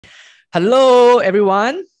Hello,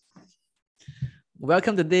 everyone.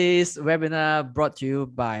 Welcome to this webinar brought to you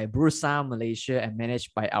by Bursa Malaysia and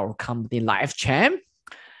managed by our company LifeChamp.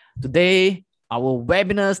 Today, our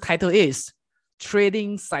webinar's title is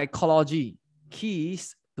Trading Psychology,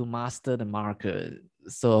 Keys to Master the Market.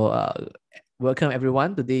 So, welcome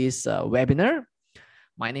everyone to this webinar.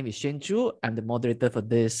 My name is Shen Chu. I'm the moderator for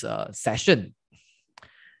this session.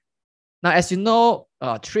 Now, as you know,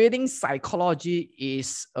 trading psychology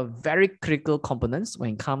is a very critical component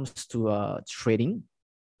when it comes to trading.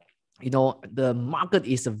 You know, the market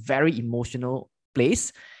is a very emotional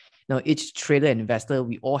place. You know, each trader and investor,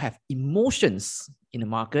 we all have emotions in the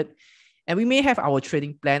market. And we may have our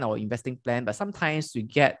trading plan or investing plan, but sometimes we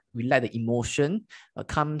let the emotion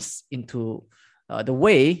comes into the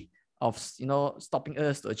way of, stopping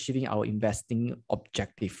us to achieving our investing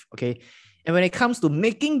objective, okay? And when it comes to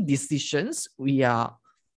making decisions, we are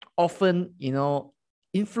often,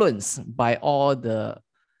 influenced by all the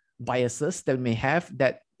biases that we may have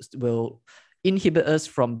that will inhibit us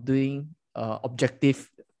from doing objective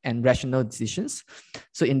and rational decisions.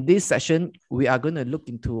 So in this session, we are going to look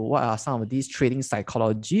into what are some of these trading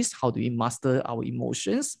psychologies, how do we master our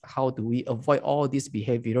emotions, how do we avoid all these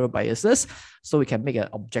behavioral biases so we can make an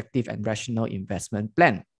objective and rational investment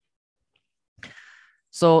plan.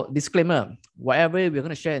 So disclaimer, whatever we're going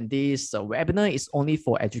to share in this webinar is only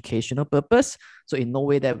for educational purpose. So in no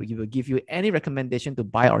way that we will give you any recommendation to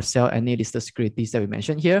buy or sell any listed securities that we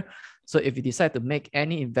mentioned here. So if you decide to make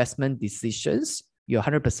any investment decisions, you're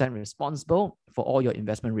 100% responsible for all your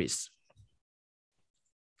investment risks.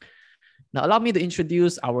 Now, allow me to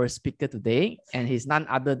introduce our speaker today, and he's none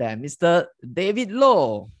other than Mr. David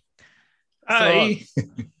Loh. Hi. So,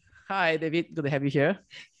 hi, David. Good to have you here.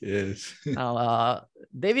 Yes. Now,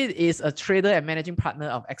 David is a trader and managing partner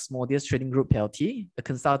of Xmodeus Trading Group PLT, a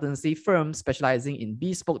consultancy firm specializing in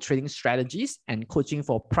bespoke trading strategies and coaching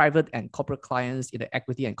for private and corporate clients in the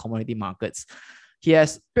equity and commodity markets. He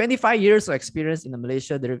has 25 years of experience in the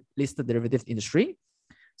Malaysia listed derivatives industry.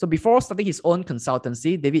 So before starting his own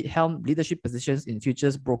consultancy, David held leadership positions in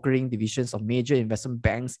futures brokering divisions of major investment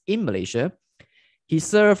banks in Malaysia. He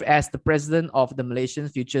served as the president of the Malaysian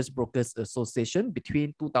Futures Brokers Association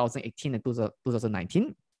between 2018 and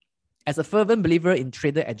 2019. As a fervent believer in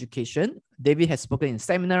trader education, David has spoken in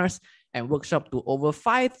seminars and workshops to over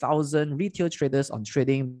 5,000 retail traders on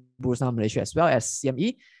trading Bursa Malaysia, as well as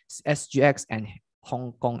CME, SGX, and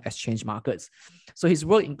Hong Kong exchange markets. So his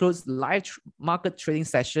work includes live market trading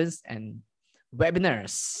sessions and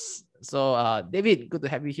webinars. So David, good to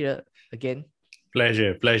have you here again.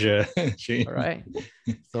 Pleasure. All right.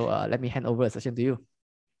 So let me hand over the session to you.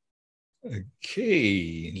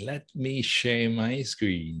 Okay, let me share my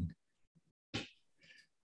screen.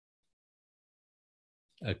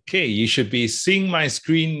 Okay, you should be seeing my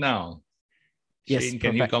screen now. Yes, Shane,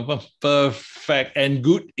 can you confirm? Perfect. And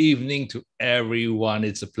good evening to everyone.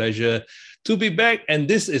 It's a pleasure to be back. And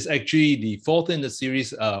this is actually the fourth in the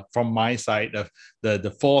series from my side, of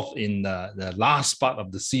the fourth in the last part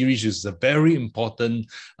of the series, which is a very important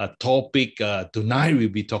topic. Tonight, we'll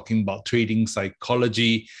be talking about trading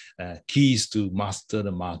psychology, keys to master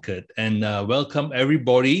the market. And welcome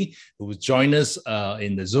everybody who will join us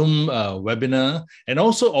in the Zoom webinar. And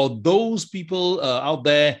also all those people out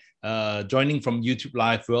there joining from YouTube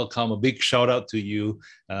Live, welcome. A big shout out to you.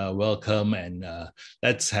 Welcome, and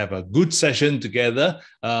let's have a good session together.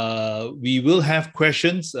 We will have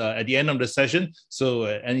questions at the end of the session. So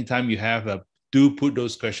anytime you have do put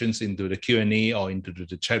those questions into the Q&A or into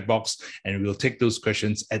the chat box, and we'll take those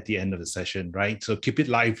questions at the end of the session, right? So keep it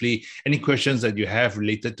lively. Any questions that you have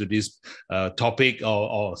related to this topic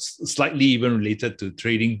or slightly even related to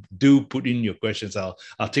trading, do put in your questions. I'll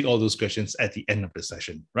take all those questions at the end of the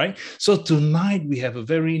session, right? So tonight we have a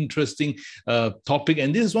very interesting topic,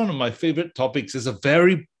 and this is one of my favorite topics. It's a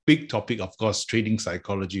very big topic, of course, trading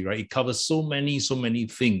psychology, right? It covers so many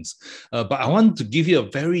things. But I want to give you a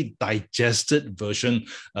very digested version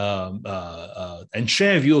and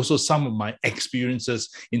share with you also some of my experiences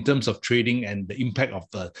in terms of trading and the impact of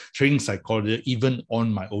trading psychology even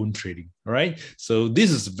on my own trading. All right. So this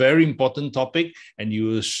is a very important topic, and you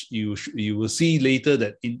will see later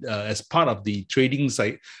that as part of the trading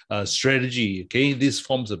strategy, okay, this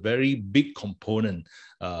forms a very big component.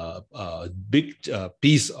 Big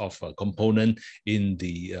piece of a component in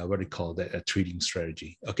the what do you call that, a trading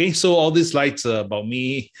strategy. Okay, so all these slides about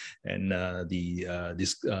me and the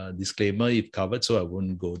disclaimer you've covered, so I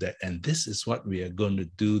won't go there. And this is what we are going to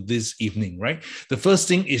do this evening, right? The first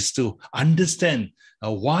thing is to understand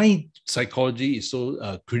why psychology is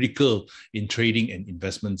so critical in trading and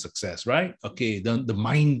investment success, right? Okay, the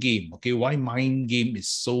mind game. Okay, why mind game is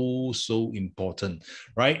so important,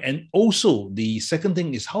 right? And also the second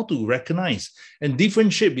thing is how to recognize and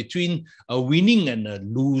differentiate between a winning and a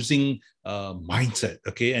losing mindset.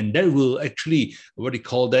 Okay, and that will actually, what do you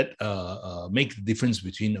call that, make the difference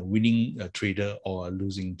between a winning trader or a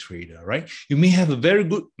losing trader, right? You may have a very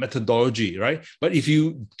good methodology, right? But if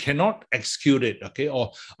you cannot execute it, okay,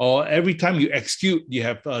 or every time you execute, you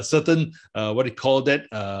have certain what do you call that,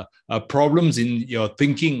 problems in your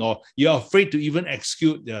thinking, or you're afraid to even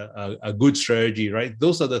execute a good strategy, right?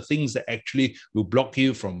 Those are the things that actually will block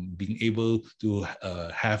you from being able to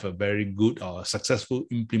have a very good or successful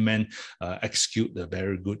execute the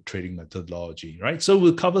very good trading methodology, right? So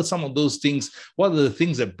we'll cover some of those things. What are the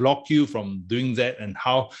things that block you from doing that, and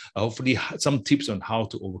how, hopefully, some tips on how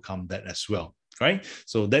to overcome that as well. Right,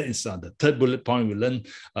 so that is the third bullet point. We learn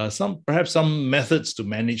perhaps some methods to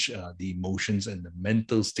manage the emotions and the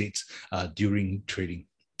mental states during trading.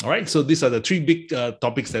 All right, so these are the three big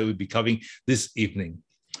topics that we'll be covering this evening.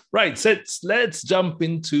 Right, so let's jump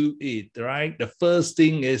into it, right? The first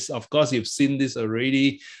thing is, of course, you've seen this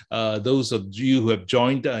already. Those of you who have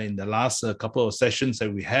joined in the last couple of sessions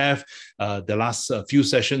that we have, the last few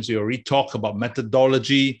sessions, we already talked about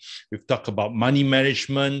methodology. We've talked about money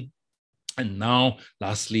management. And now,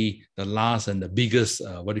 lastly, the last and the biggest,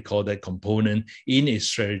 what do you call that, component in a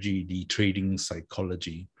strategy, the trading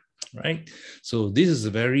psychology. Right, so this is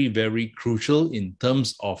very, very crucial in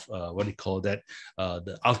terms of what do you call that,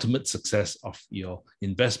 the ultimate success of your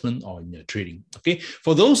investment or in your trading. Okay,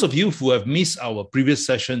 for those of you who have missed our previous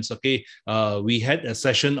sessions, okay, we had a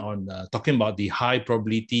session on talking about the high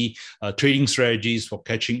probability trading strategies for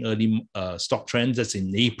catching early stock trends. That's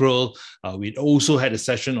in April. We also had a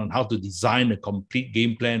session on how to design a complete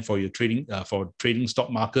game plan for your trading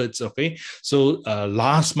stock markets. Okay, so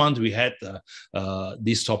last month we had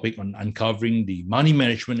this topic on uncovering the money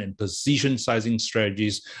management and position sizing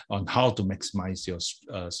strategies on how to maximize your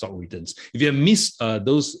stock returns. If you have missed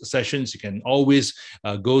those sessions, you can always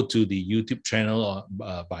go to the YouTube channel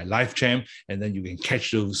by LifeChamp, and then you can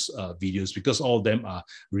catch those videos, because all of them are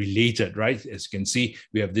related, right? As you can see,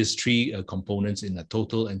 we have these three components in a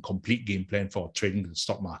total and complete game plan for trading the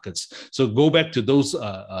stock markets. So go back to those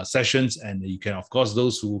sessions, and you can, of course,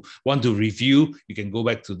 those who want to review, you can go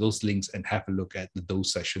back to those links and have a look at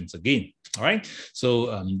those sessions again. All right, so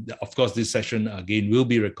of course this session again will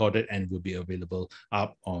be recorded and will be available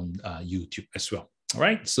up on YouTube as well. All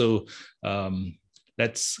right, so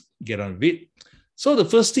let's get on with it. So the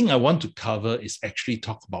first thing I want to cover is actually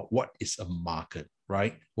talk about what is a market,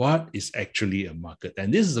 right? What is actually a market?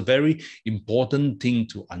 And this is a very important thing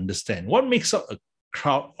to understand. What makes up a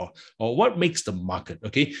crowd, or what makes the market?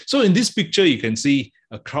 Okay, so in this picture you can see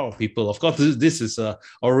a crowd of people. Of course, this is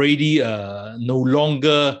already no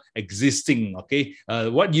longer existing. Okay,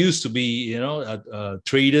 what used to be,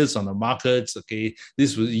 traders on the markets. Okay,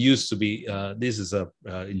 this used to be. This is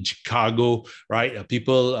in Chicago, right?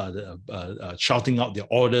 People shouting out their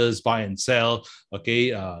orders, buy and sell.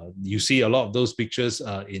 Okay, you see a lot of those pictures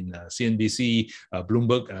in CNBC,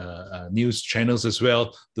 Bloomberg news channels as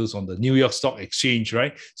well. Those on the New York Stock Exchange,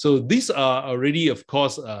 right? So these are already, of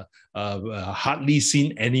course, hardly seen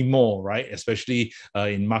anymore, right? Especially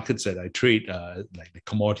in markets that I trade, like the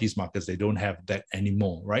commodities markets, they don't have that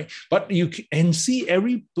anymore, right? But you can see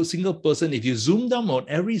every single person. If you zoom down on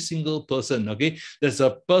every single person, okay, there's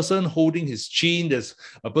a person holding his chin, there's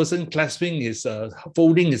a person clasping his,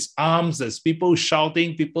 folding his arms, there's people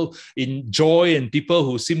shouting, people in joy, and people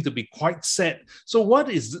who seem to be quite sad. So what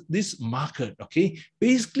is this market? Okay,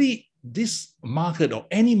 basically, this market, or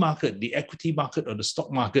any market, the equity market or the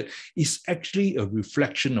stock market, is actually a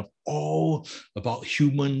reflection of all about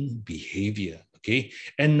human behavior. Okay,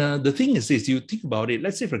 and the thing is this, you think about it,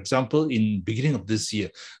 let's say, for example, in beginning of this year,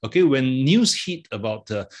 okay, when news hit about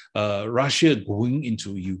Russia going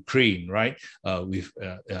into Ukraine, right, with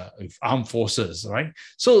armed forces, right?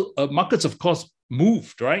 So markets, of course,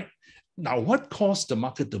 moved, right? Now, what caused the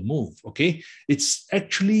market to move? Okay, it's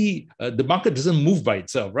actually the market doesn't move by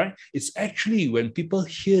itself, right? It's actually when people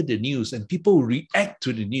hear the news and people react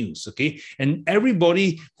to the news. Okay, and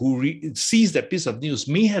everybody who sees that piece of news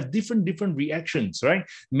may have different reactions, right?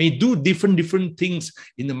 May do different things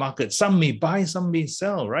in the market. Some may buy, some may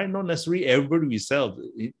sell, right? Not necessarily everybody will sell.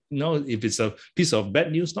 if it's a piece of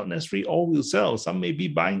bad news, not necessarily all will sell. Some may be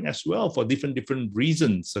buying as well for different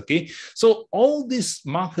reasons. Okay, so all these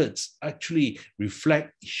markets actually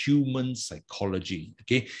reflect human psychology.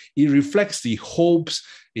 Okay, it reflects the hopes,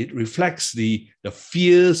 it reflects the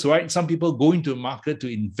fears, right? Some people go into a market to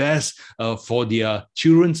invest for their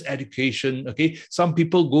children's education. Okay, some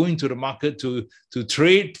people go into the market to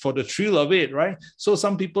trade for the thrill of it, right? So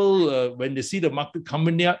some people, when they see the market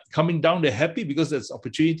coming down, they're happy because there's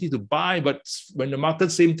opportunity to buy. But when the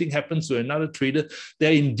market, same thing happens to another trader,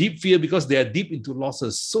 they're in deep fear because they are deep into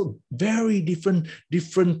losses. So very different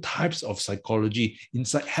types of psychology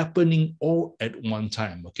inside happening all at one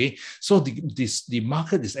time. Okay, so the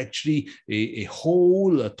market is actually a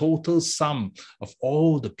whole, a total sum of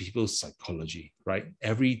all the people's psychology, right?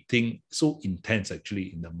 Everything so intense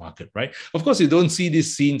actually in the market, right? Of course, you don't see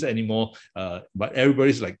these scenes anymore, but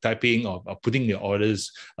everybody's like typing or putting their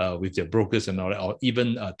orders with their brokers and all that, or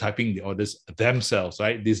even typing the orders themselves,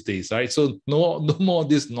 right? These days, right? So no more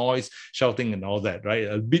this noise, shouting and all that, right?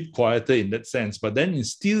 A bit quieter in that sense. But then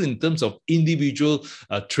it's still in terms of individual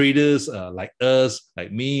traders like us,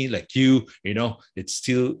 like me, like you, it's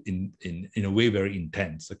still in a way very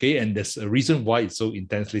intense. Okay, and there's a reason why it's so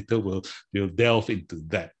intense. Later we'll delve into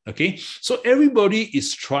that. Okay, so everybody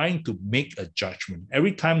is trying to make a judgment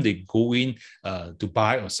every time they go in to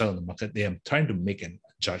buy or sell in the market. They are trying to make an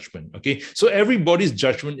judgment. Okay, so everybody's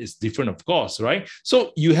judgment is different, of course, right?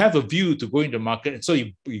 So you have a view to go in the market, and so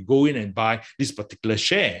you go in and buy this particular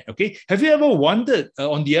share. Okay, have you ever wondered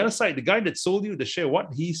on the other side, the guy that sold you the share,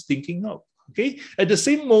 what he's thinking of? Okay, at the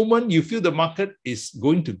same moment you feel the market is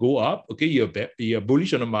going to go up, okay, you're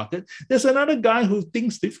bullish on the market, there's another guy who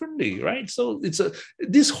thinks differently, right? So it's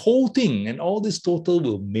this whole thing and all this total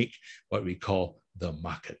will make what we call the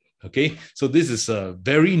market. Okay, so this is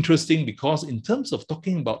very interesting because in terms of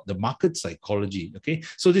talking about the market psychology, okay,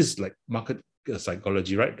 so this is like market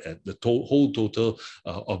psychology, right? The whole total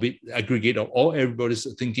of it, aggregate of all everybody's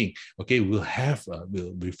thinking, okay, will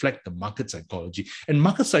reflect the market psychology. And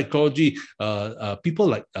market psychology, people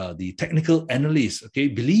like the technical analysts, okay,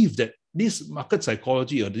 believe that this market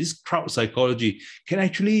psychology or this crowd psychology can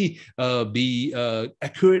actually be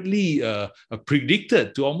accurately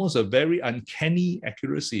predicted to almost a very uncanny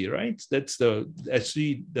accuracy, right? That's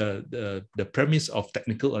actually the premise of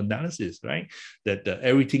technical analysis, right? That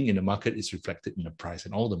everything in the market is reflected in the price,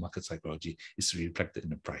 and all the market psychology is reflected in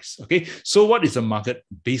the price. Okay, so what is a market?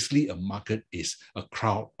 Basically, a market is a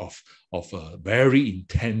crowd of very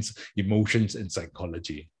intense emotions and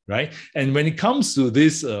psychology, right? And when it comes to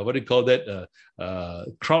this, what do you call that?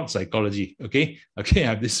 Crowd psychology. Okay, I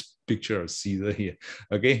have this picture of Caesar here.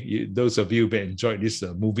 Okay, those of you who enjoyed this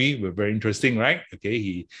movie were very interesting, right?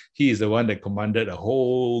 Okay, he is the one that commanded a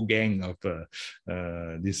whole gang of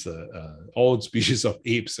all species of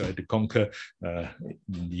apes to conquer the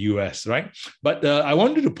US, right? But I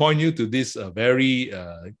wanted to point you to this very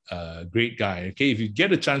great guy. Okay, if you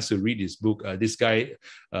get a chance to read his book, this guy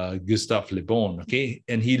Gustave Le Bon. Okay,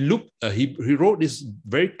 and he wrote this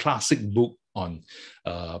very classic book on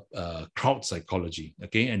crowd psychology.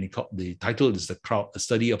 Okay, and the title is A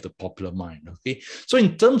Study of the Popular Mind. Okay, so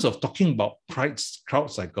in terms of talking about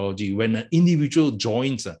crowd psychology, when an individual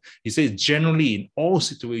joins, he says generally in all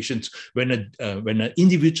situations, when an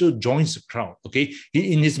individual joins the crowd, okay,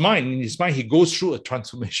 in his mind he goes through a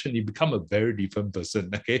transformation. He becomes a very different person.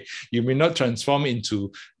 Okay, you may not transform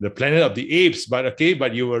into the Planet of the Apes,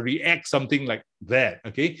 but you will react something like that.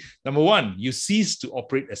 Okay, number one, you cease to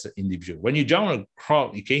operate as an individual. When you join a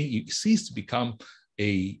crowd, okay, you cease to become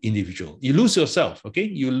a individual. You lose yourself. Okay,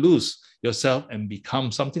 you lose yourself and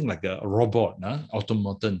become something like a robot.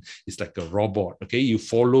 Automaton is like a robot. Okay, you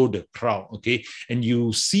follow the crowd. Okay, and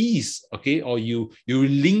you cease. Okay, or you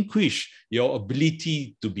relinquish your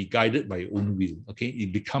ability to be guided by your own will. Okay,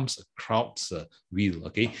 it becomes a crowd's will.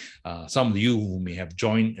 Okay, some of you who may have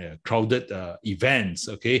joined crowded events,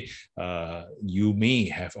 okay, you may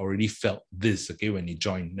have already felt this. Okay, when you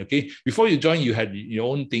join. Okay, before you join, you had your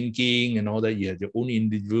own thinking and all that. You had your own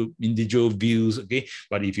individual views. Okay,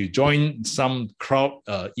 but if you join some crowd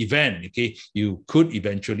event, okay, you could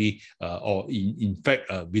eventually, or in fact,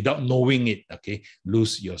 without knowing it, okay,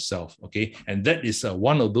 lose yourself. Okay, and that is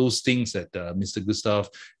one of those things that Mr. Gustav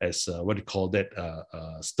has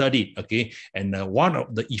studied. Okay, and one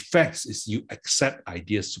of the effects is you accept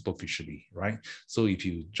ideas superficially, right? So if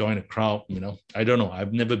you join a crowd, I don't know,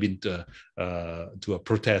 I've never been to a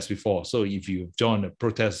protest before. So if you join a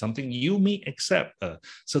protest, something, you may accept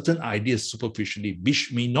certain ideas superficially,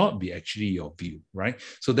 which may not be actually your view, right?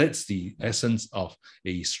 So that's the essence of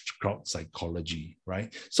a crowd psychology,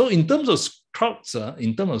 right? So in terms of crowds,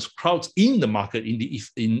 in the market,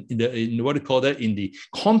 in what do you call that, in the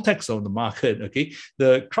context of the market, okay,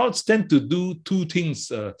 the crowds tend to do two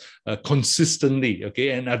things consistently, okay,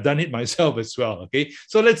 and I've done it myself as well, okay.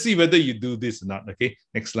 So let's see whether you do this or not, okay.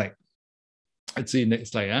 Next slide. Let's see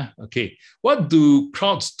next slide. Okay, what do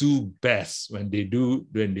crowds do best when they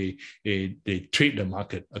trade the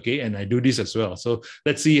market? Okay, and I do this as well. So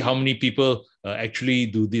let's see how many people actually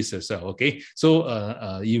do this as well. Okay,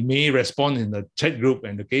 so you may respond in the chat group,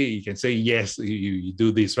 and okay, you can say yes, you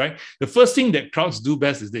do this, right? The first thing that crowds do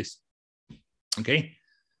best is this. Okay,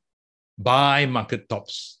 buy market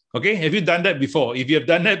tops. Okay, have you done that before? If you have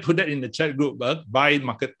done that, put that in the chat group. Buy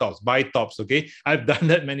market tops, buy tops. Okay, I've done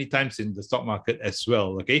that many times in the stock market as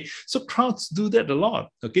well. Okay, so crowds do that a lot.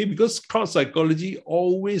 Okay, because crowd psychology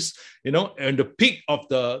always, at the peak of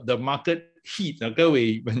the market heat,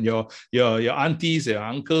 okay, when your aunties, your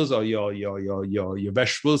uncles, or your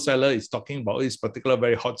vegetable seller is talking about this particular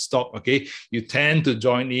very hot stock, okay, you tend to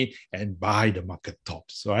join in and buy the market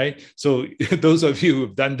tops, right? So those of you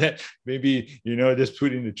who've done that, maybe just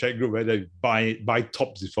put in the chat group whether you buy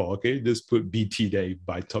tops before, okay, just put BT there, you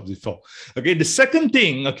buy tops before. Okay, the second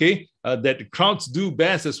thing, okay, that the crowds do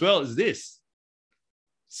best as well is this.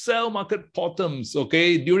 Sell market bottoms,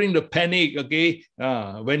 okay, during the panic, okay,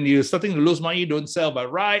 when you're starting to lose money, don't sell, but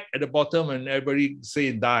right at the bottom and everybody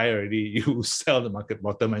say die already, you sell the market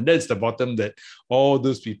bottom, and that's the bottom that all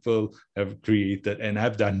those people have created, and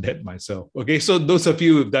I've done that myself. Okay, so those of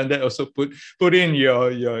you who've done that, also put in your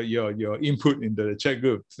input into the chat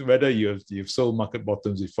group, whether you've sold market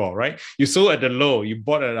bottoms before, right? You sold at the low, you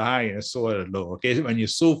bought at the high and sold at the low, okay, when you're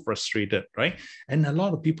so frustrated, right? And a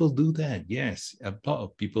lot of people do that. Yes, a lot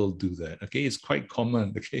of people do that. Okay, it's quite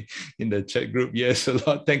common. Okay, in the chat group, yes, a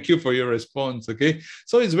lot. Thank you for your response. Okay,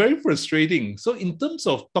 so it's very frustrating. So in terms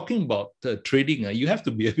of talking about trading, you have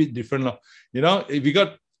to be a bit different. If you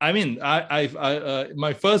got, I mean,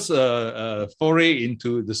 my first foray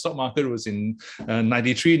into the stock market was in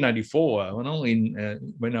 93, 94,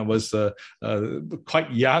 when I was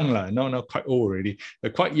quite young, not quite old already,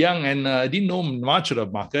 quite young, and I didn't know much of the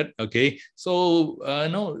market, okay? So,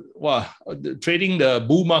 trading the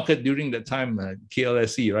bull market during that time,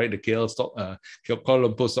 KLSE, right? The KL stock,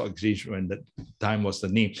 Kuala Lumpur Stock Exchange, when that time was the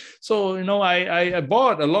name. So, I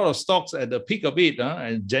bought a lot of stocks at the peak of it,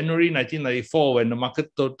 in January 1994, when the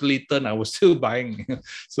market totally turned, I was still buying.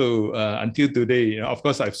 So until today, of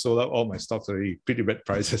course, I've sold out all my stocks already, pretty bad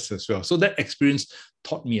prices as well. So that experience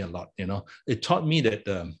taught me a lot. It taught me that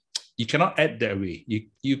you cannot act that way.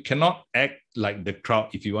 You cannot act like the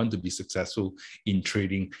crowd if you want to be successful in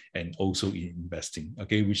trading and also in investing,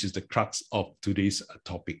 okay, which is the crux of today's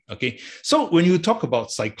topic, okay? So when you talk about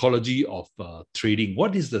psychology of trading,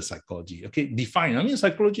 what is the psychology? Okay, define. I mean,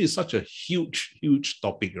 psychology is such a huge, huge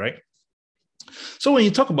topic, right? So when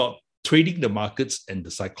you talk about trading the markets and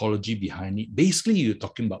the psychology behind it, basically you're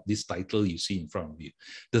talking about this title you see in front of you,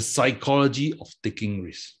 the psychology of taking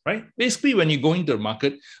risks, right? Basically, when you go into the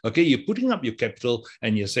market, okay, you're putting up your capital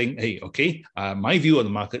and you're saying, hey, okay, my view on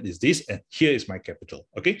the market is this, and here is my capital,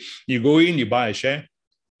 okay? You go in, you buy a share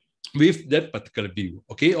with that particular view,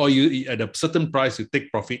 okay? Or you at a certain price, you take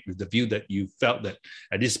profit with the view that you felt that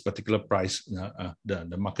at this particular price,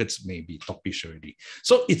 the markets may be toppish already.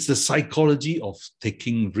 So it's the psychology of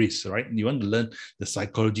taking risks, right? You want to learn the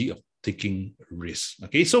psychology of taking risks,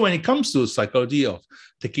 okay? So when it comes to psychology of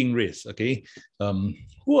taking risks, okay,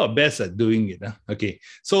 who are best at doing it? Okay,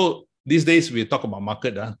 so these days we talk about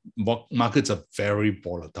market. Markets are very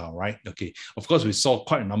volatile, right? Okay. Of course, we saw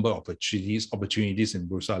quite a number of opportunities in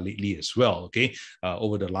Bursa lately as well. Okay.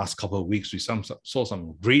 Over the last couple of weeks, we saw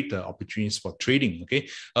some great opportunities for trading. Okay.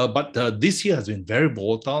 But this year has been very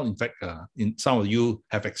volatile. In fact, some of you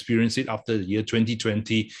have experienced it after the year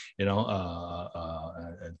 2020.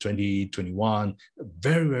 2021,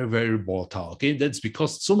 very, very, very volatile. Okay. That's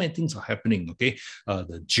because so many things are happening. Okay.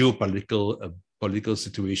 The political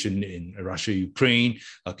situation in Russia, Ukraine,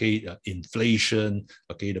 okay, inflation,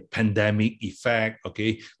 okay, the pandemic effect,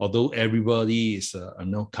 okay, although everybody is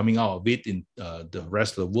coming out of it in the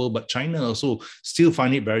rest of the world, but China also still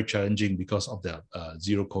find it very challenging because of the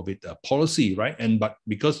zero COVID policy, right? But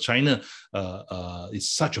because China is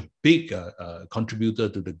such a big contributor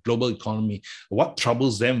to the global economy, what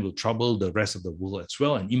troubles them will trouble the rest of the world as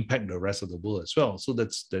well and impact the rest of the world as well. So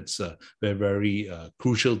that's very, very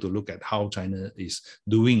crucial to look at how China is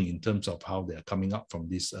doing in terms of how they're coming up from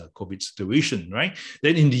this COVID situation, right?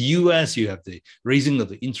 Then in the US, you have the raising of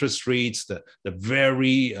the interest rates, the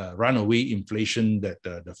very runaway inflation that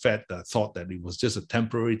the Fed thought that it was just a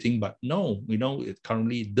temporary thing, but no, it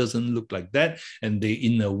currently doesn't look like that, and they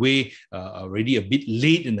in a way already a bit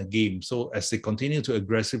late in the game. So as they continue to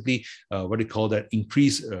aggressively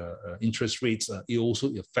increase interest rates, it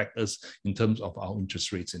also affects us in terms of our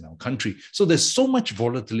interest rates in our country. So there's so much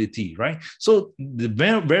volatility, right? So the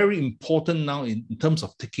very, very important now in terms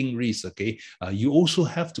of taking risks, okay, you also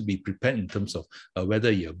have to be prepared in terms of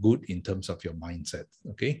whether you're good in terms of your mindset,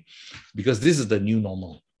 okay, because this is the new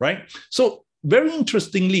normal, right? So very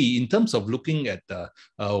interestingly, in terms of looking at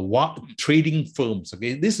what trading firms,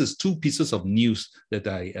 okay, this is two pieces of news that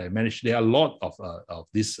I managed. There are a lot of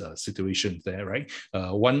these situations there, right?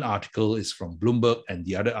 One article is from Bloomberg and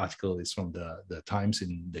the other article is from the Times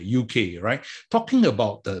in the UK, right? Talking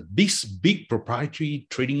about the big proprietary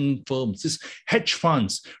trading firms, these hedge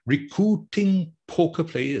funds recruiting poker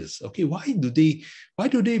players. Okay, why do they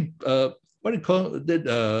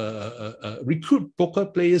recruit poker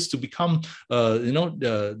players to become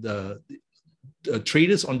the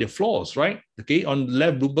traders on their floors, right? Okay, on the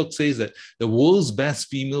left, Bloomberg says that the world's best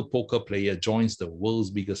female poker player joins the world's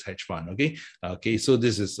biggest hedge fund. Okay, so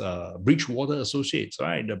this is Bridgewater Associates,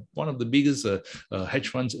 right? One of the biggest hedge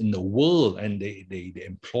funds in the world, and they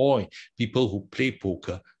employ people who play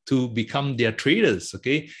poker to become their traders.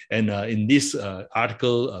 Okay, and in this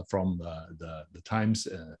article from the Times,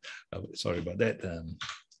 sorry about that.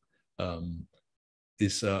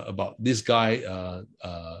 Is about this guy,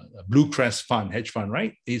 Blue Crest Fund, hedge fund,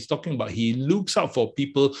 right? He's talking about he looks out for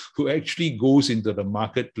people who actually goes into the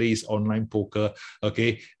marketplace, online poker,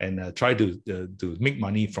 okay, and try to make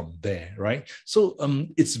money from there, right? So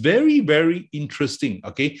it's very, very interesting,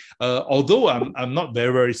 okay? Although I'm not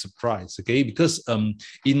very, very surprised, okay, because in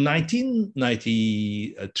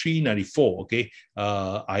 1993, 94, okay,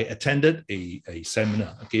 I attended a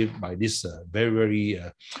seminar, okay, by this very, very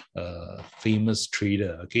famous trader,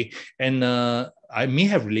 okay, and I may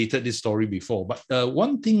have related this story before, but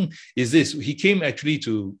one thing is this: he came actually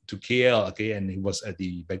to KL, okay, and he was at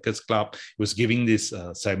the Bankers Club. He was giving this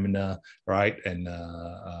seminar, right? And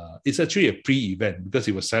it's actually a pre-event because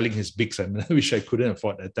he was selling his big seminar, which I couldn't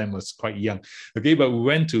afford at the time. I was quite young, okay. But we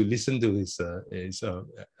went to listen to his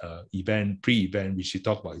event, pre-event, which he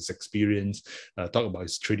talked about his experience, talk about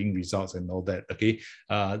his trading results and all that, okay.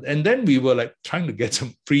 And then we were like trying to get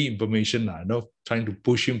some free information, trying to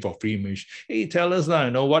push him for free information. Hey, tell us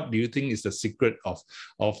now, what do you think is the secret of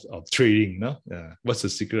trading? What's the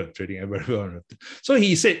secret of trading? Everyone. So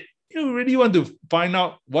he said, you really want to find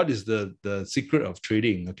out what is the secret of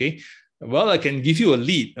trading, okay? Well, I can give you a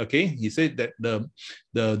lead, okay? He said that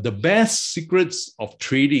the best secrets of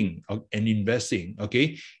trading and investing,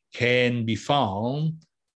 okay, can be found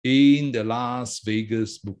in the Las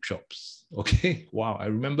Vegas bookshops. Okay, wow, I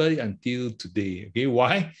remember it until today. Okay,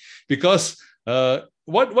 why? Because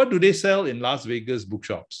what do they sell in Las Vegas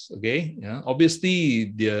bookshops? Okay, yeah,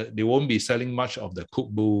 obviously they won't be selling much of the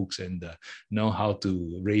cookbooks and how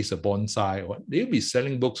to raise a bonsai. Or they'll be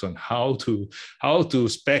selling books on how to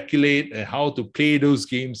speculate and how to play those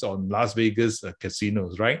games on Las Vegas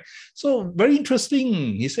casinos, right? So very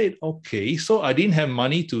interesting. He said, okay, so I didn't have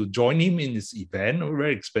money to join him in this event.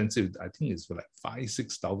 Very expensive. I think it's for like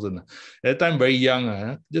 5,000-6,000. At that time, very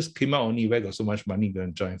young. Just came out only. Where got so much money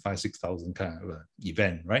going to join 5,000-6,000 kind of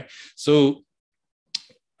event, right? So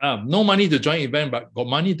no money to join event, but got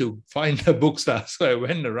money to find the books. So I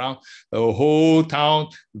went around the whole town,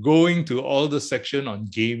 going to all the section on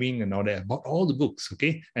gaming and all that. I bought all the books,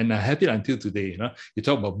 okay? And I have it until today. You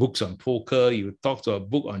talk about books on poker, you talk to a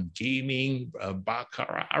book on gaming,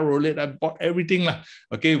 baccarat, roulette. I bought everything,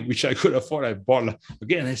 okay, which I could afford. I bought,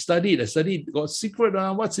 okay, and I studied. Got secret.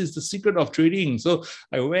 What is the secret of trading? So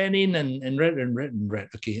I went in and read.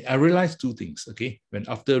 Okay, I realized two things. Okay, when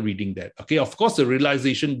after reading that, okay, of course the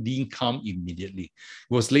realization didn't come immediately. It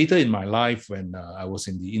was later in my life when I was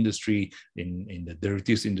in the industry, in the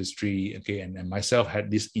derivatives industry, okay, and myself had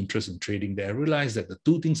this interest in trading that I realized that the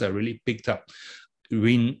two things I really picked up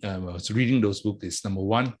when I was reading those books is, number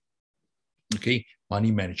one, okay,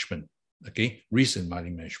 money management. Okay, risk and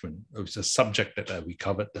money management. It's a subject that we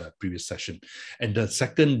covered the previous session. And the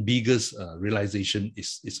second biggest realization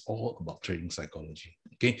is all about trading psychology.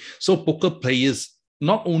 Okay, so poker players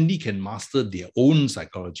not only can master their own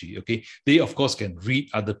psychology, okay, they of course can read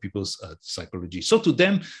other people's psychology. So to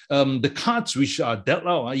them, the cards which are dealt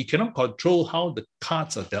out, you cannot control how the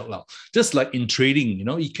cards are dealt out. Just like in trading,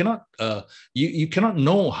 you cannot you cannot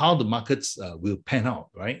know how the markets will pan out,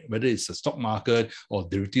 right? Whether it's a stock market or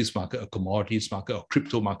derivatives market, or commodities market, or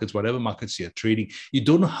crypto markets, whatever markets you're trading, you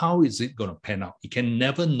don't know how is it going to pan out. You can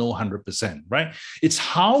never know 100%, right? It's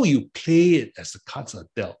how you play it as the cards are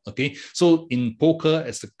dealt, okay? So in poker,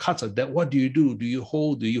 as the cards are dealt, what do? Do you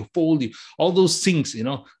hold? Do you fold? All those things,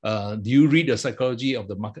 do you read the psychology of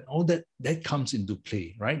the market? All that comes into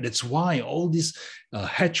play, right? That's why all these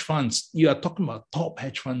hedge funds, you are talking about top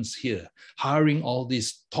hedge funds here, hiring all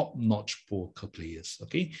these top-notch poker players,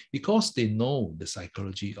 okay? Because they know the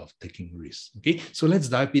psychology of taking risks, okay? So let's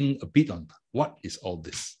dive in a bit on what is all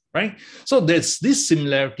this, right? So there's this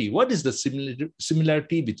similarity. What is the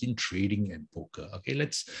similarity between trading and poker? Okay,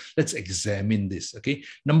 let's examine this. Okay,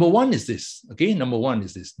 number one is this. Okay, number one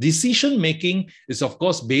is this. Decision making is of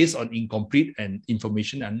course based on incomplete and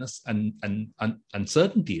information and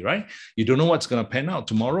uncertainty, right? You don't know what's going to pan out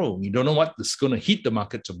tomorrow. You don't know what is going to hit the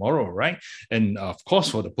market tomorrow, right? And of course,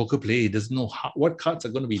 for the poker player, he doesn't know what cards are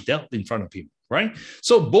going to be dealt in front of him, right?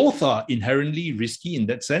 So both are inherently risky in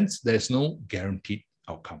that sense. There's no guaranteed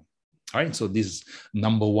outcome. All right, so this is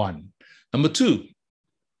number one. Number two,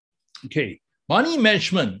 okay, money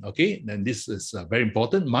management. Okay, and this is very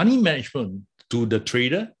important. Money management to the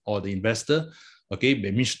trader or the investor. Okay,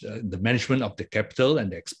 the management of the capital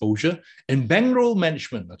and the exposure, and bankroll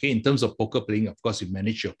management. Okay, in terms of poker playing, of course, you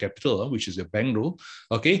manage your capital, which is your bankroll.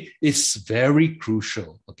 Okay, it's very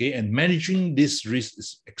crucial. Okay, and managing this risk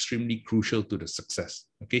is extremely crucial to the success.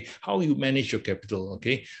 Okay, how you manage your capital.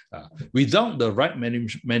 Okay, without the right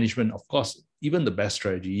management, of course, even the best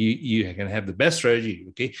strategy, you can have the best strategy.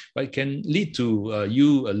 Okay, but it can lead to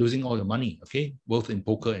you losing all your money. Okay, both in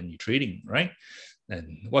poker and in trading, right?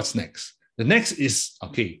 And what's next? The next is,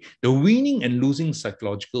 okay, the winning and losing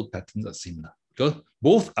psychological patterns are similar because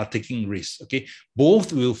both are taking risks, okay?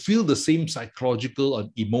 Both will feel the same psychological and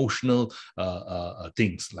emotional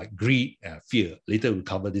things like greed, fear. Later we'll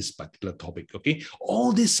cover this particular topic, okay?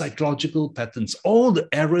 All these psychological patterns, all the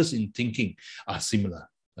errors in thinking are similar.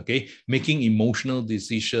 Okay, making emotional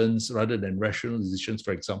decisions rather than rational decisions,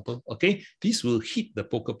 for example, okay? These will hit the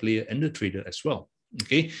poker player and the trader as well.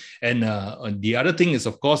 Okay, and the other thing is,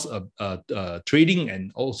 of course, trading and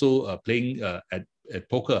also playing at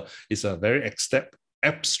poker is a very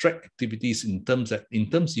abstract activities in terms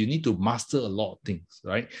you need to master a lot of things,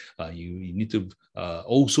 right? You need to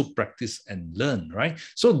also practice and learn, right?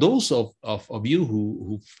 So those of you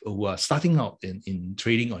who are starting out in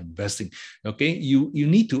trading or investing, okay, you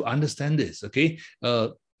need to understand this, okay?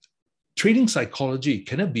 Trading psychology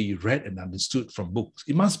cannot be read and understood from books.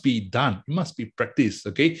 It must be done. It must be practiced,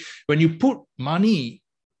 okay? When you put money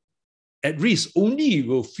at risk, only you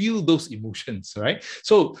will feel those emotions, right?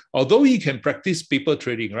 So although you can practice paper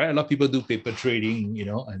trading, right? A lot of people do paper trading,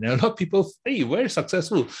 and a lot of people, hey, very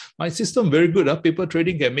successful. My system very good. Paper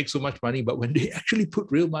trading can make so much money, but when they actually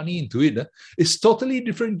put real money into it, it's totally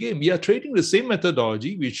different game. You are trading the same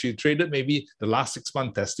methodology, which you traded maybe the last 6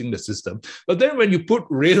 months testing the system. But then when you put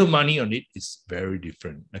real money on it, it's very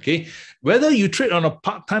different, okay? Whether you trade on a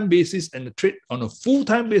part-time basis and trade on a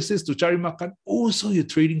full-time basis to cari makan, also your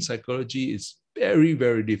trading psychology is very,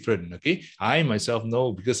 very different. Okay, I myself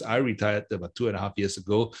know because I retired about 2.5 years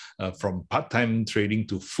ago from part-time trading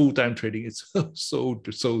to full-time trading. It's so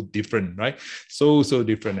different, right? So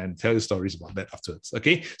different, and tell you stories about that afterwards.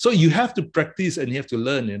 Okay, so you have to practice and you have to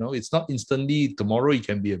learn. It's not instantly tomorrow you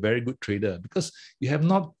can be a very good trader because you have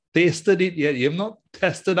not tasted it yet. You have not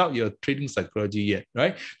tested out your trading psychology yet,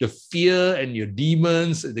 right? The fear and your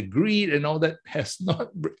demons, the greed and all that has not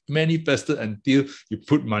manifested until you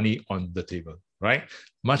put money on the table, right?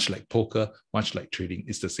 Much like poker, much like trading,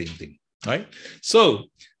 it's the same thing, right? So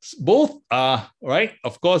both are, right,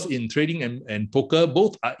 of course, in trading and poker,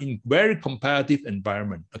 both are in very competitive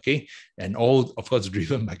environment, okay? And all, of course,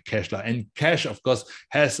 driven by cash. And cash, of course,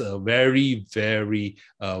 has a very, very,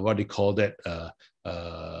 what do you call that,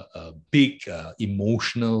 a big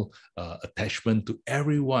emotional attachment to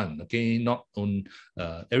everyone. Okay, not on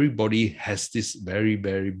everybody has this very,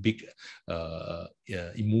 very big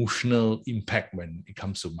emotional impact when it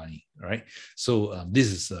comes to money, right? So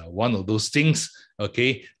this is one of those things.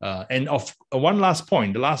 Okay, and of one last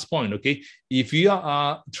point, the last point. Okay, if you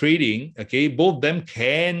are trading, okay, both of them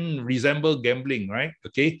can resemble gambling, right?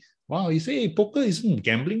 Okay. Wow, you say, hey, poker isn't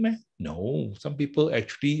gambling, man? No, some people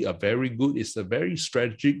actually are very good. It's a very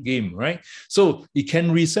strategic game, right? So it can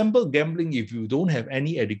resemble gambling if you don't have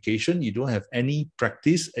any education, you don't have any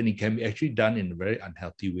practice, and it can be actually done in a very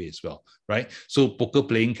unhealthy way as well, right? So poker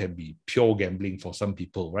playing can be pure gambling for some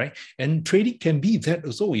people, right? And trading can be that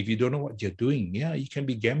also if you don't know what you're doing. Yeah, you can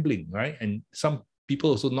be gambling, right? And some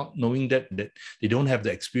people also not knowing that they don't have the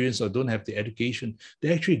experience or don't have the education,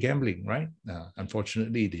 they're actually gambling, right?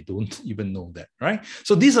 Unfortunately, they don't even know that, right?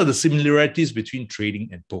 So these are the similarities between trading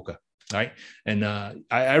and poker, right? And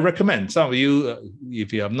I recommend some of you,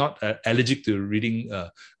 if you are not allergic to reading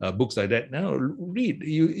books like that, now read.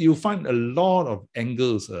 You find a lot of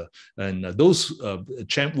angles, and those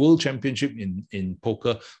world championship in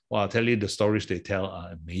poker. Well, I'll tell you, the stories they tell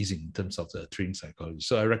are amazing in terms of the trading psychology.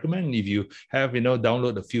 So I recommend, if you have,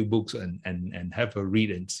 download a few books and have a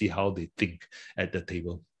read and see how they think at the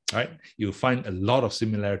table. Right, you'll find a lot of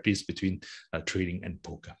similarities between trading and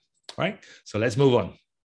poker. Right, so let's move on.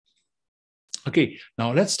 Okay,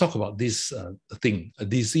 now let's talk about this thing,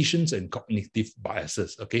 decisions and cognitive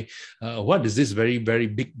biases. Okay, what is this very, very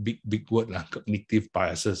big word, cognitive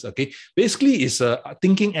biases? Okay, basically it's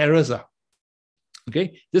thinking errors.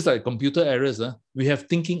 Okay, just like computer errors, we have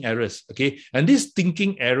thinking errors. Okay, and these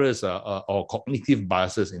thinking errors or cognitive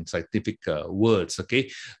biases in scientific words.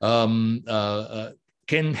 Okay,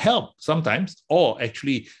 can help sometimes, or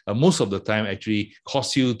actually most of the time actually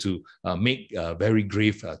cause you to make very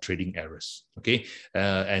grave trading errors. Okay,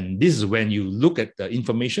 and this is when you look at the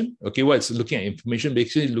information. Okay, what's looking at information?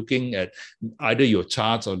 Basically looking at either your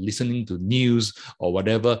charts or listening to news or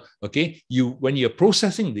whatever. Okay, when you're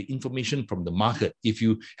processing the information from the market, if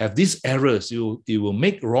you have these errors, you will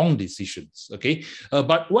make wrong decisions. Okay,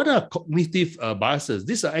 but what are cognitive biases?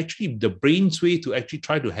 These are actually the brain's way to actually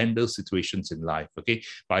try to handle situations in life. Okay,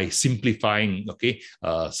 by simplifying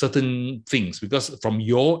certain things, because from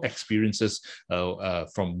your experiences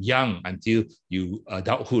from young until you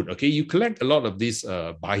adulthood, okay, you collect a lot of these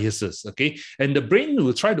biases. Okay, and the brain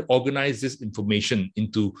will try to organize this information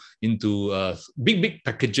into big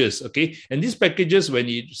packages. Okay, and these packages, when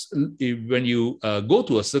you go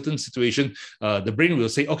to a certain situation, the brain will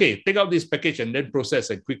say, okay, take out this package and then process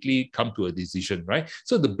and quickly come to a decision, right?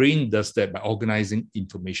 So the brain does that by organizing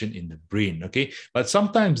information in the brain. Okay, but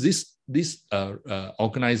sometimes this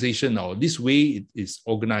organization or this way it is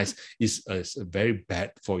organized is very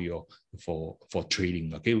bad for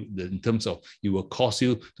trading. Okay, in terms of it will cause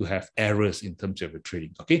you to have errors in terms of your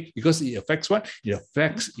trading. Okay, because it affects what? It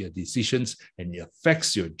affects your decisions and it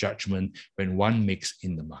affects your judgment when one makes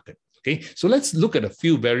in the market. Okay, so let's look at a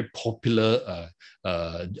few very popular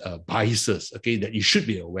biases, okay, that you should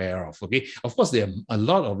be aware of. Okay, of course, there are a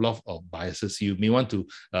lot of biases. You may want to,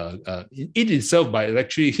 it itself, by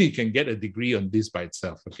actually, you can get a degree on this by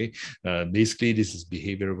itself. Okay, basically, this is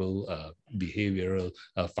behavioral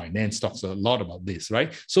finance, talks a lot about this,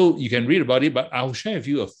 right? So you can read about it, but I'll share with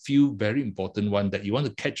you a few very important ones that you want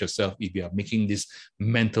to catch yourself if you are making these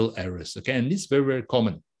mental errors. Okay, and this is very, very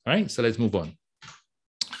common. All right, so let's move on.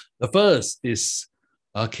 The first is,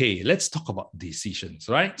 okay, let's talk about decisions,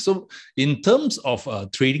 right? So in terms of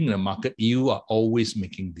trading in the market, you are always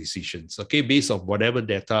making decisions, okay, based on whatever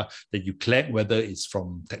data that you collect, whether it's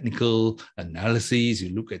from technical analysis,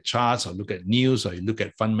 you look at charts or look at news or you look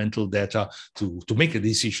at fundamental data to make a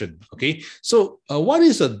decision, okay? So what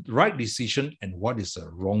is a right decision and what is a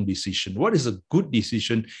wrong decision? What is a good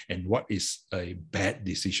decision and what is a bad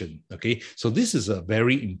decision, okay? So this is a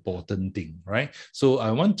very important thing, right? So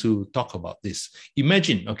I want to talk about this. Imagine,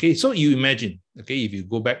 okay, so you imagine, okay, if you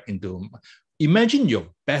go back into, imagine your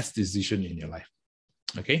best decision in your life,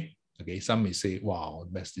 okay? Okay, some may say, wow,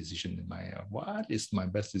 best decision in my, what is my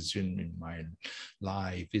best decision in my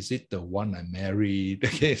life? Is it the one I married?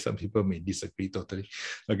 Okay, some people may disagree totally,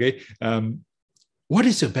 okay? What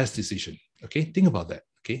is your best decision? Okay, think about that,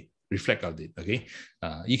 okay? Reflect on it, okay?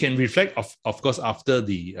 You can reflect, of course, after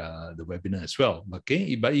the webinar as well,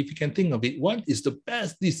 okay? But if you can think of it, what is the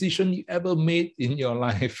best decision you ever made in your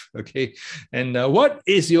life, okay? And what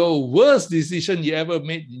is your worst decision you ever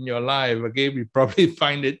made in your life, okay? We probably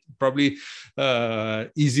find it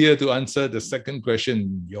easier to answer the second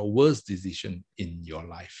question, your worst decision in your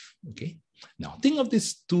life, okay? Now, think of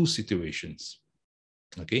these two situations,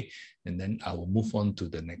 okay? And then I will move on to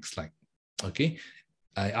the next slide, okay?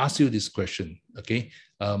 I ask you this question, okay?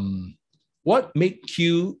 What make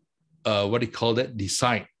you, what do you call that,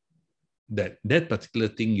 decide that that particular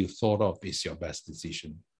thing you thought of is your best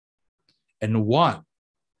decision? And what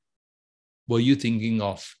were you thinking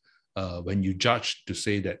of when you judged to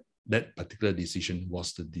say that that particular decision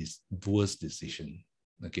was the worst decision,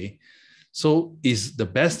 okay? So is the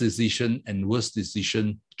best decision and worst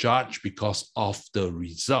decision judged because of the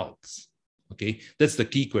results? Okay, that's the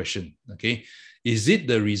key question. Okay, is it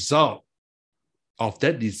the result of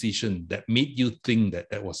that decision that made you think that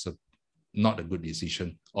that was not a good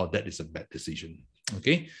decision or that is a bad decision?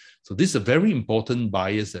 Okay, so this is a very important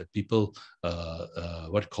bias that people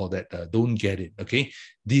don't get it. Okay,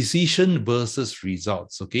 decision versus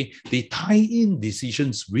results. Okay, they tie in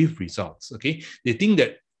decisions with results. Okay, they think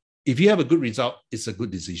that if you have a good result, it's a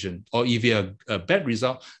good decision, or if you have a bad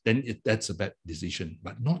result, then that's a bad decision,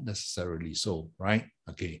 but not necessarily so, right?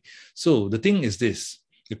 Okay, so the thing is this,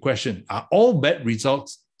 the question, are all bad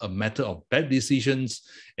results a matter of bad decisions,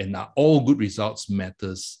 and are all good results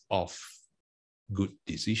matters of good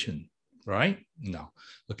decision, right? Now,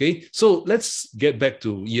 okay, so let's get back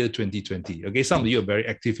to year 2020. Okay, some of you are very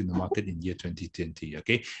active in the market in year 2020,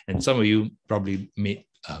 okay, and some of you probably made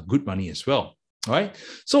good money as well. All right.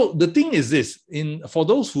 So the thing is this: for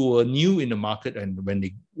those who are new in the market and when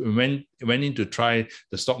they went in to try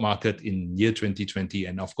the stock market in year 2020,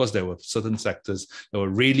 and of course there were certain sectors that were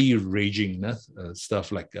really raging,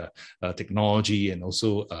 stuff like technology and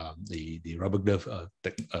also the rubber glove what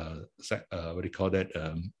do you call that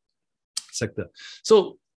sector.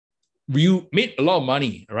 So you made a lot of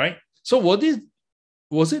money, right? So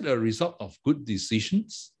was it a result of good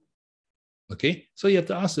decisions? Okay, so you have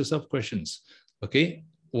to ask yourself questions. Okay,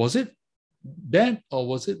 was it that or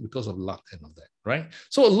was it because of luck and all that, right?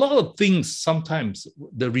 So a lot of things, sometimes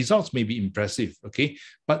the results may be impressive, okay,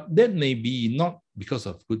 but that may be not because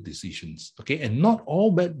of good decisions, okay, and not all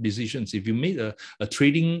bad decisions. If you made a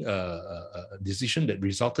trading decision that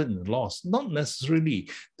resulted in a loss, not necessarily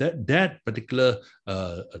that particular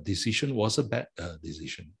decision was a bad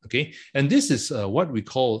decision, okay, and this is what we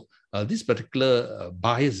call this particular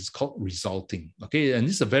bias is called resulting, okay, and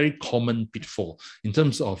this is a very common pitfall in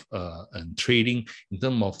terms of trading, in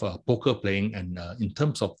terms of poker playing, and in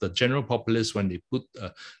terms of the general populace when they put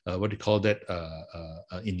what do you call that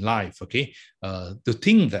in life, okay, to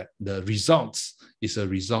think that the results is a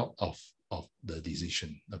result of the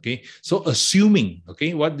decision, okay. So assuming,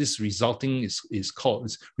 okay, what this resulting is called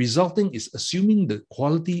is resulting is assuming the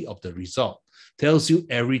quality of the result tells you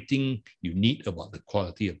everything you need about the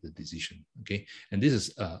quality of the decision, okay? And this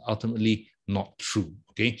is ultimately not true,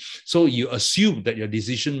 okay? So you assume that your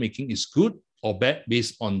decision making is good or bad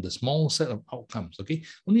based on the small set of outcomes, okay?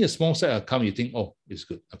 Only a small set of outcomes you think, oh, it's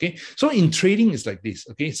good, okay? So in trading, it's like this,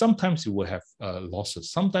 okay? Sometimes you will have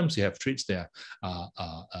losses. Sometimes you have trades that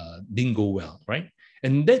didn't go well, right?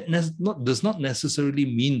 And that does not necessarily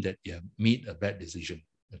mean that you have made a bad decision.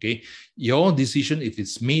 Okay, your decision, if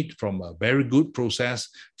it's made from a very good process,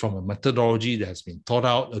 from a methodology that has been thought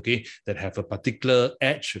out, okay, that have a particular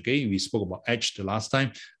edge, okay, we spoke about edge the last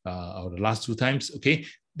time or the last two times, okay,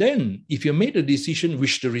 then if you made a decision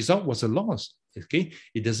which the result was a loss, okay,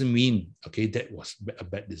 it doesn't mean, okay, that was a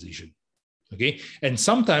bad decision. Okay, and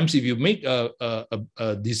sometimes if you make a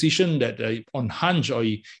decision that on hunch, or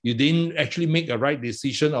you didn't actually make a right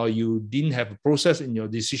decision, or you didn't have a process in your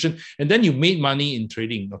decision, and then you made money in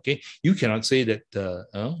trading, okay, you cannot say that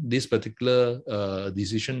this particular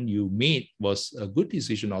decision you made was a good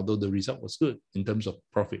decision, although the result was good in terms of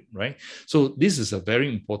profit, right? So this is a very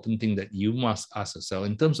important thing that you must ask yourself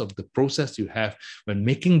in terms of the process you have when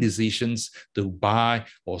making decisions to buy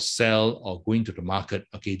or sell or going to the market.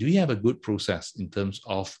 Okay, do you have a good process in terms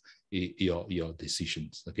of your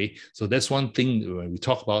decisions? Okay, so that's one thing when we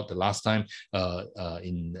talked about the last time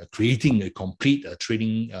in creating a complete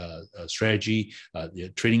trading strategy, your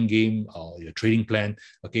trading game or your trading plan,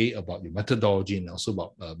 okay, about your methodology and also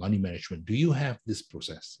about money management. Do you have this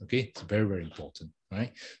process? Okay, it's very, very important,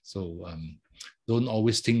 right? So don't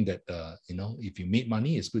always think that if you made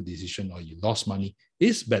money, it's good decision, or you lost money,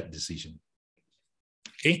 it's bad decision.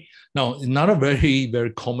 Okay. Now, another very,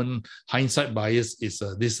 very common hindsight bias is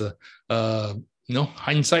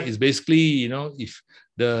hindsight is basically, if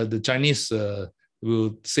the Chinese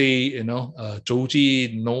will say, zhou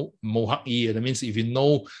ji no mo hak yi. That means if you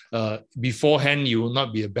know beforehand, you will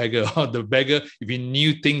not be a beggar. Or the beggar, if he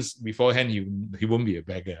knew things beforehand, he won't be a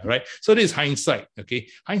beggar, right? So this is hindsight, okay?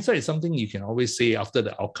 Hindsight is something you can always say after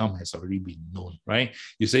the outcome has already been known, right?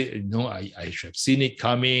 You say, I should have seen it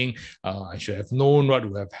coming. I should have known what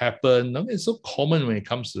would have happened. It's so common when it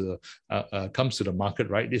comes to the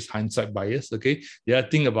market, right? This hindsight bias, okay? The other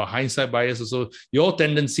thing about hindsight bias also, your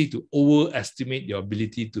tendency to overestimate your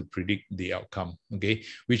ability to predict the outcome, okay,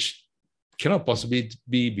 which cannot possibly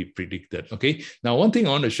be predicted, okay. Now, one thing I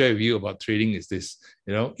want to share with you about trading is this,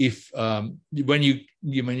 if when you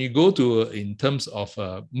when you go to in terms of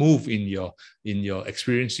move in your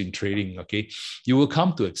experience in trading, okay, you will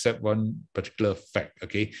come to accept one particular fact.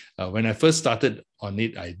 Okay, when I first started on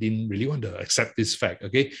it, I didn't really want to accept this fact.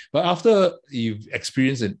 Okay, but after you've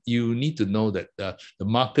experienced it, you need to know that the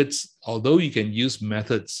markets, although you can use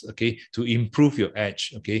methods, okay, to improve your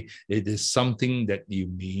edge, okay, it is something that you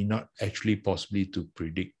may not actually possibly to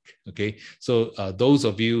predict. Okay, so those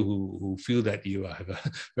of you who feel that you have a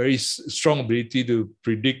very strong ability to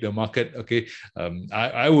predict the market, okay,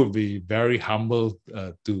 I would be very humble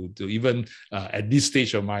to even at this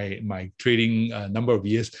stage of my trading number of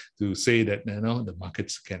years to say that the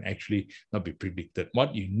markets can actually not be predicted.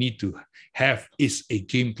 What you need to have is a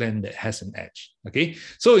game plan that has an edge. Okay,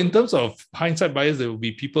 so in terms of hindsight bias, there will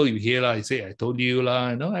be people you hear I say, I told you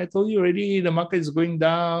I told you already, the market is going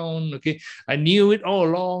down. Okay, I knew it all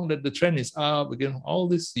along that the trend is up. Again, all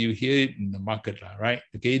this you hear it in the market, right?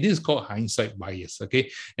 Okay, this is called hindsight bias. Okay,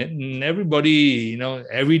 and everybody,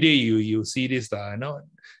 every day you see this.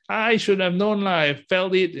 I should have known, I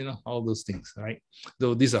felt it. All those things, right?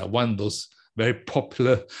 So these are one of those very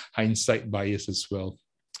popular hindsight bias as well.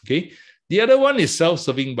 Okay. The other one is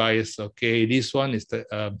self-serving bias. Okay, this one is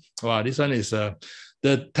the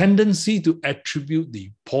tendency to attribute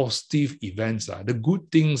the positive events, the good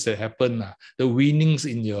things that happen, the winnings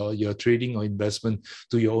in your trading or investment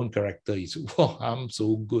to your own character. Is, wow, I'm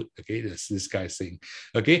so good. Okay, that's this guy saying.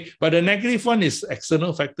 Okay, but the negative one is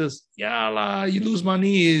external factors. Yeah, you lose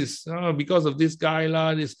money is because of this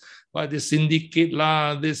guy, this syndicate,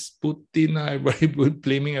 this Putin, everybody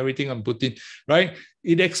blaming everything on Putin, right?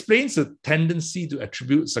 It explains the tendency to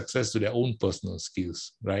attribute success to their own personal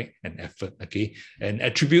skills, right? And effort, okay? And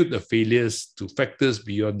attribute the failures to factors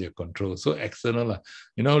beyond their control. So external,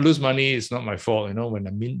 lose money is not my fault. When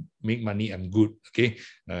I make money, I'm good, okay?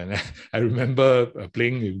 And I remember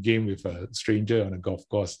playing a game with a stranger on a golf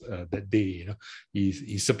course that day,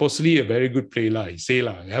 He's supposedly a very good player, he say,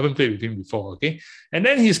 I haven't played with him before, okay? And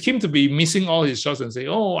then he seemed to be missing all his shots and say,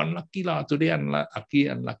 oh, unlucky today,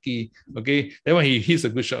 unlucky, okay? Then when he hits a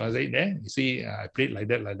good shot, I say, there, you see, I played like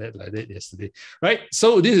that yesterday, right?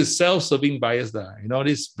 So this is self-serving bias,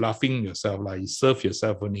 this bluffing yourself, you serve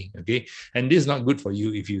yourself only, okay? And this is not good for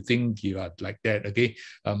you if you think you are like that, okay?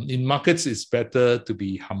 In markets, it's better to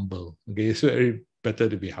be humble, okay? It's very better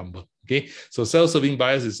to be humble, okay? So self-serving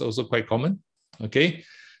bias is also quite common, okay?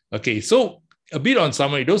 Okay, so a bit on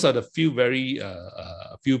summary, those are the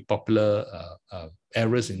few popular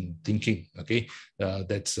errors in thinking, okay?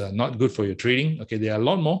 That's not good for your trading. Okay, there are a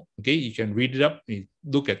lot more, okay? You can read it up,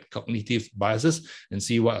 look at cognitive biases and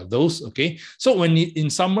see what are those, okay? So in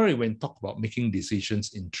summary, when talk about making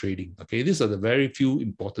decisions in trading, okay, these are the very few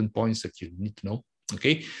important points that you need to know,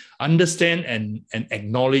 okay? Understand and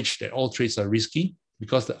acknowledge that all trades are risky,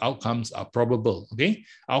 because the outcomes are probable, okay?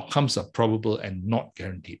 Outcomes are probable and not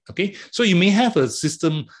guaranteed, okay? So you may have a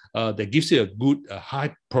system that gives you a good,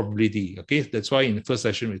 high probability, okay? That's why in the first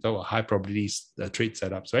session, we talk about high probability trade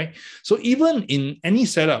setups, right? So even in any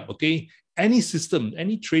setup, okay, any system,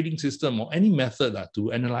 any trading system or any method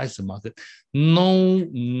to analyze the market, no,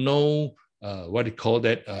 what do you call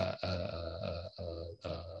that,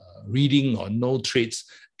 reading or no trades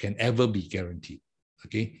can ever be guaranteed.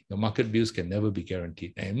 Okay, your market views can never be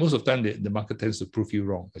guaranteed. And most of the time, the market tends to prove you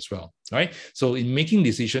wrong as well, right? So in making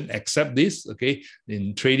decision, accept this, okay?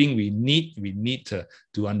 In trading, we need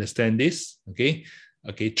to understand this, okay?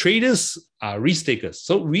 Okay, traders are risk takers.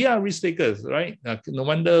 So we are risk takers, right? No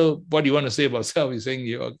wonder what you want to say about self. You're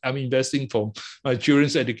saying, I'm investing for my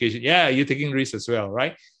children's education. Yeah, you're taking risks as well,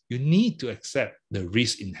 right? You need to accept the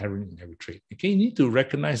risk inherent in every trade. Okay, you need to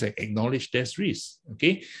recognize and acknowledge there's risk.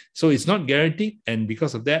 Okay, so it's not guaranteed, and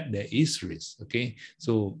because of that, there is risk. Okay,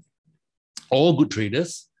 so all good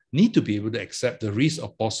traders need to be able to accept the risk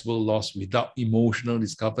of possible loss without emotional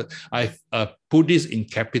discomfort. I've put this in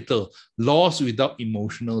capital: loss without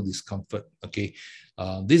emotional discomfort. Okay,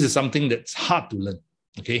 this is something that's hard to learn.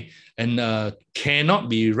 Okay, and cannot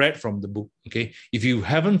be read from the book. Okay, if you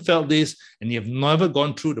haven't felt this and you have never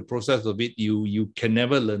gone through the process of it, you can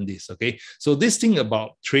never learn this. Okay, so this thing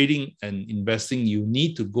about trading and investing, you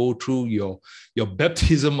need to go through your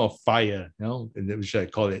baptism of fire, which I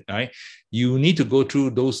call it. Right, you need to go through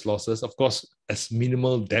those losses, of course, as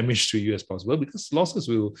minimal damage to you as possible, because losses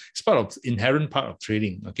it's part of inherent part of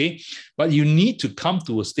trading. Okay, but you need to come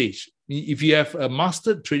to a stage. If you have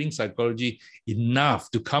mastered trading psychology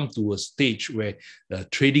enough to come to a stage where the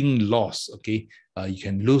trading loss, okay, you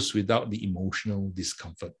can lose without the emotional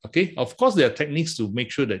discomfort. Okay, of course, there are techniques to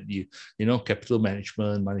make sure that you know, capital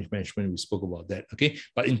management, money management, we spoke about that. Okay,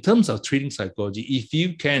 but in terms of trading psychology, if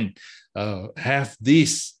you can have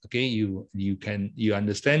this, okay, you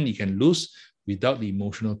understand you can lose without the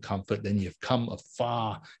emotional comfort, then you've come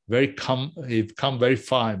you've come very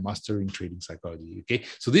far in mastering trading psychology. Okay,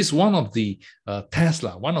 so this is one of the tests,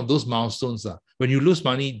 one of those milestones. When you lose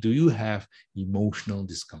money, do you have emotional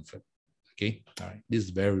discomfort? Okay, all right, this is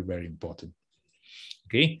very, very important.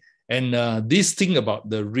 Okay, and this thing about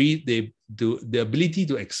the ability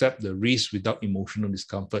to accept the risk without emotional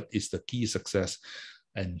discomfort is the key success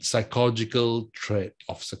and psychological trait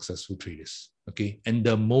of successful traders. Okay, and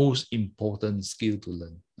the most important skill to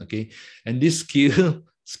learn. Okay, and this skill,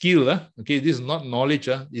 okay, this is not knowledge.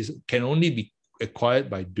 This can only be acquired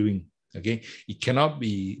by doing. Okay, it cannot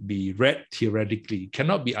be read theoretically. It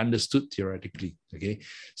cannot be understood theoretically. Okay,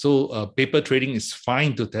 so paper trading is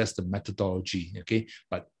fine to test the methodology. Okay,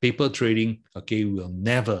 but paper trading, okay, will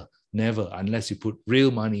never, unless you put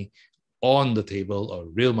real money on the table or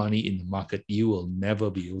real money in the market, you will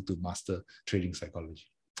never be able to master trading psychology.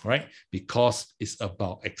 All right, because it's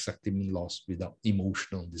about accepting loss without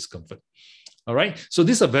emotional discomfort. All right, so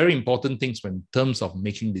these are very important things when in terms of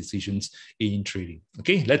making decisions in trading.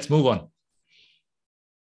 Okay, let's move on.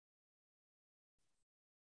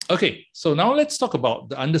 Okay, so now let's talk about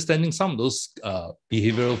the understanding some of those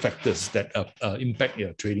behavioral factors that impact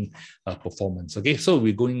your trading performance. Okay, so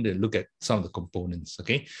we're going to look at some of the components.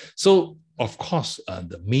 Okay, so of course,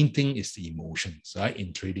 the main thing is the emotions, right,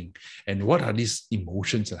 in trading, and what are these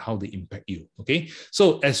emotions and how they impact you. Okay,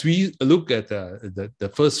 so as we look at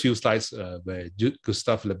the first few slides where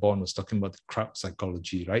Gustav Le Bon was talking about the crowd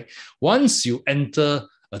psychology, right? Once you enter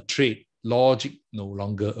a trade, logic no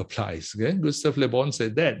longer applies. Okay, Gustav Le Bon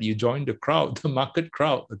said that you join the crowd, the market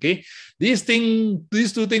crowd. Okay, these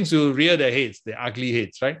two things will rear their heads, their ugly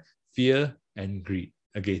heads, right? Fear and greed.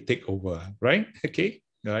 Okay, take over, right? Okay.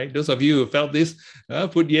 All right, those of you who felt this,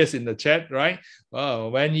 put yes in the chat, right?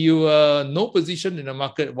 When you no position in the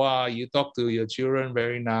market, wow, you talk to your children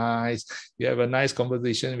very nice, you have a nice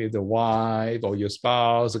conversation with the wife or your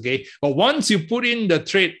spouse, okay? But once you put in the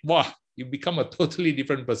trade, wow, you become a totally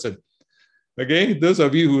different person. Okay, those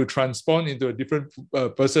of you who transform into a different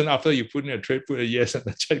person after you put in a trade, put a yes in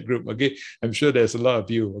the chat group. Okay, I'm sure there's a lot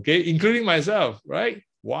of you. Okay, including myself, right?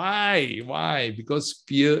 Why? Because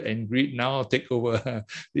fear and greed now take over.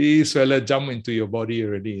 These fella jump into your body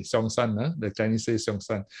already. Xiongsan, huh? The Chinese say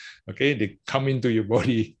Xiongsan. Okay, they come into your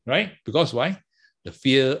body, right? Because why? The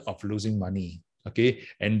fear of losing money. Okay,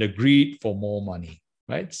 and the greed for more money.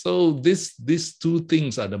 Right, so these two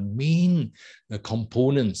things are the main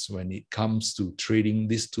components when it comes to trading.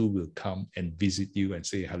 These two will come and visit you and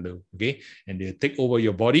say hello, okay? And they'll take over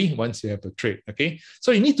your body once you have a trade, okay?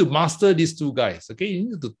 So you need to master these two guys, okay? You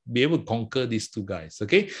need to be able to conquer these two guys,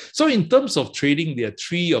 okay? So in terms of trading, there are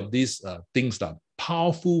three of these things that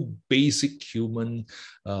powerful, basic human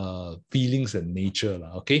feelings and nature,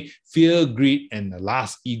 okay? Fear, greed, and the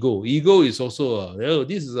last, ego. Ego is also,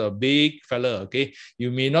 this is a big fella, okay?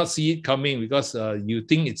 You may not see it coming because you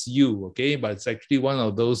think it's you, okay? But it's actually one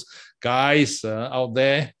of those guys out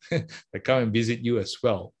there that come and visit you as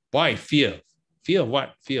well. Why? Fear. Fear of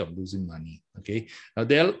what? Fear of losing money. Okay.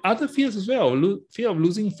 There are other fears as well. Fear of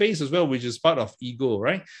losing face as well, which is part of ego,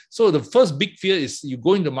 right? So the first big fear is you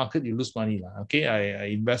go in the market, you lose money. Okay. I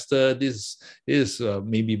invested. This is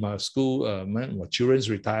maybe my school, my children's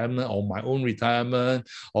retirement or my own retirement.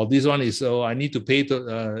 Or this one is, I need to pay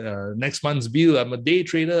to next month's bill. I'm a day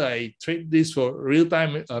trader. I trade this for real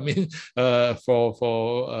time. I mean, for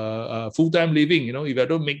full-time living. You know, if I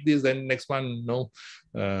don't make this, then next month,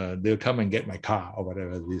 they'll come and get my car or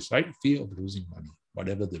whatever it is, right? Fear of losing money,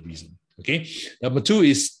 whatever the reason. Okay. Number two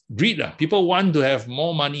is greed. People want to have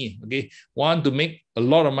more money. Okay. Want to make a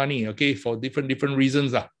lot of money. Okay. For different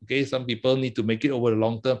reasons. Okay. Some people need to make it over the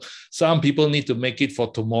long term. Some people need to make it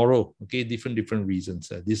for tomorrow. Okay. Different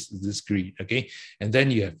reasons. This greed. Okay. And then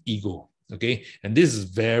you have ego. Okay, and this is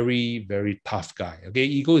very, very tough guy. Okay,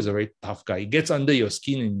 ego is a very tough guy. It gets under your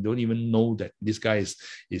skin and you don't even know that this guy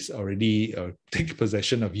is already take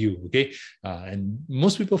possession of you. Okay, and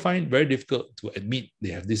most people find it very difficult to admit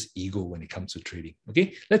they have this ego when it comes to trading.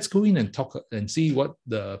 Okay, let's go in and talk and see what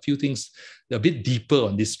the few things a bit deeper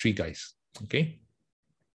on these three guys. Okay.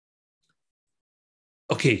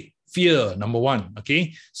 Okay, Fear, number one.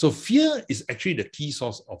 Okay, so fear is actually the key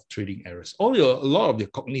source of trading errors. A lot of your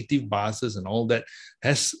cognitive biases and all that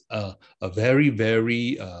has a very,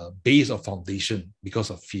 very base of foundation because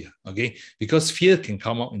of fear. Okay, because fear can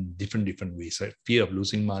come out in different ways, right? Fear of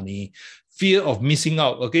losing money, fear of missing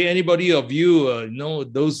out. Okay, anybody of you know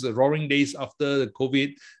those roaring days after the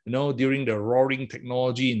COVID, during the roaring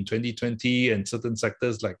technology in 2020 and certain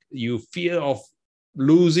sectors, like you fear of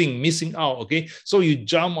missing out. Okay, so you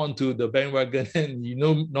jump onto the bandwagon, and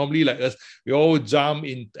normally like us, we all jump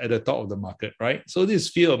in at the top of the market, right? So this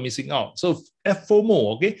fear of missing out. So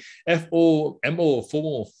FOMO, okay, FOMO,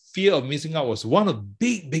 FOMO, fear of missing out was one of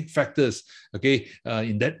the big factors, okay,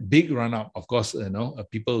 in that big run up. Of course,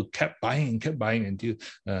 people kept buying until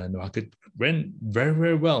the market went very,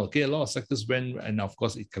 very well. Okay, a lot of sectors went, and of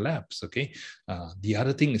course it collapsed. Okay, the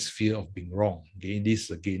other thing is fear of being wrong. Okay,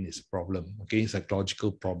 this again is a problem. Okay,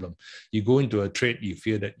 psychological problem. You go into a trade, you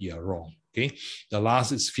fear that you are wrong. Okay, the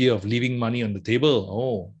last is fear of leaving money on the table.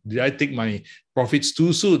 Oh, did I take my profits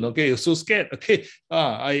too soon? Okay, you're so scared. Okay,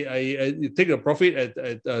 I take a profit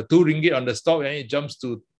at 2 ringgit on the stock, and it jumps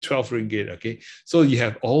to 12 ringgit. Okay, so you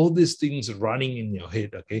have all these things running in your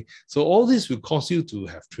head. Okay, so all this will cause you to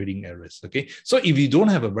have trading errors. Okay, so if you don't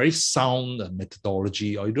have a very sound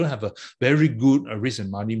methodology, or you don't have a very good risk and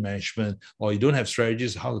money management, or you don't have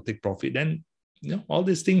strategies how to take profit, then all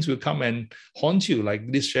these things will come and haunt you,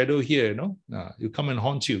 like this shadow here, you come and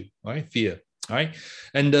haunt you, right? Fear, right?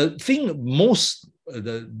 And the thing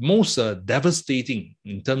the most devastating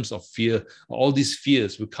in terms of fear, all these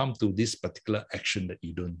fears will come to this particular action that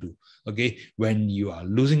you don't do. Okay, when you are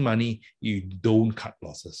losing money, you don't cut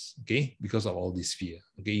losses. Okay, because of all this fear.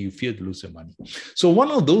 Okay, you fear to lose your money. So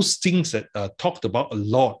one of those things that talked about a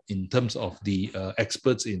lot in terms of the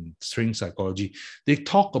experts in trading psychology, they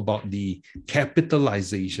talk about the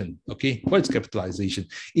capitalization. Okay, what is capitalization?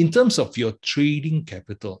 In terms of your trading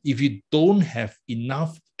capital, if you don't have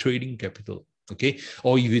enough trading capital, okay,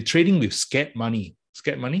 or if you're trading with scared money,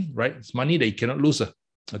 right? It's money that you cannot lose.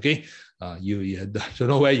 Okay, you don't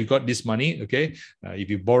know where you got this money. Okay, if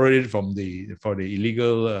you borrowed it for the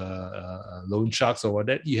illegal loan sharks or what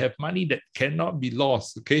that, you have money that cannot be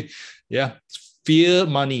lost. Okay, yeah, fear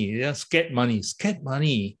money, yeah, scared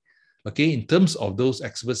money. Okay, in terms of those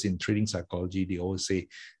experts in trading psychology, they always say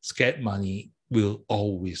scared money will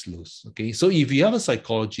always lose. Okay, so if you have a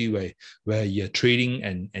psychology where you're trading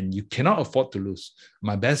and you cannot afford to lose,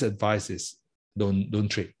 my best advice is don't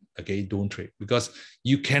trade. Okay, don't trade, because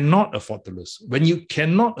you cannot afford to lose. When you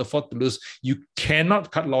cannot afford to lose, you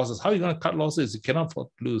cannot cut losses. How are you going to cut losses? You cannot afford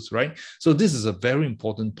to lose, right? So this is a very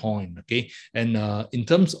important point. Okay, and in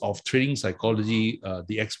terms of trading psychology,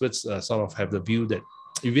 the experts sort of have the view that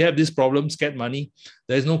if you have this problem, scared money,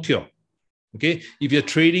 there is no cure. Okay, if you're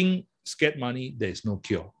trading scared money, there is no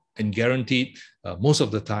cure, and guaranteed most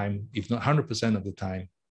of the time, if not 100% of the time,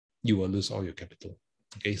 you will lose all your capital.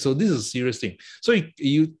 Okay, so this is a serious thing. So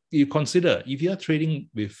you consider, if you are trading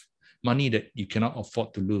with money that you cannot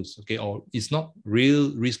afford to lose, okay, or it's not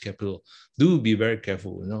real risk capital, do be very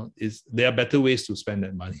careful. There are better ways to spend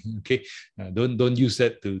that money. Okay, don't use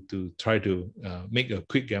that to try to make a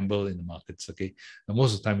quick gamble in the markets. Okay,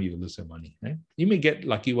 most of the time you will lose your money. Right? You may get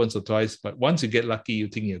lucky once or twice, but once you get lucky, you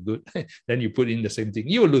think you're good, then you put in the same thing,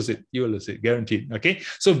 you will lose it, guaranteed. Okay,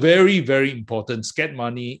 so very, very important. Scared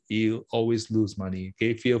money, you always lose money.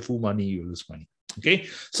 Okay, fearful money, you lose money. Okay,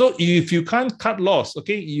 so if you can't cut loss,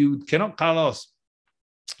 okay, you cannot cut loss.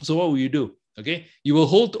 So what will you do? Okay, you will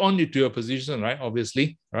hold on to your position, right?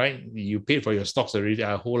 Obviously, right? You paid for your stocks already.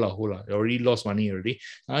 Hold on. You already lost money already.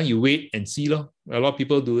 You wait and see. A lot of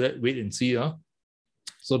people do that, wait and see.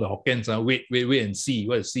 So the Hokkiens wait and see.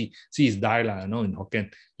 What is see? See is die lah. In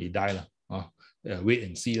Hokkien, you die lah. Wait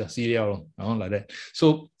and see like that.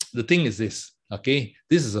 So the thing is this. Okay,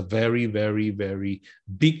 this is a very, very, very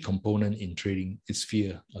big component in trading. It's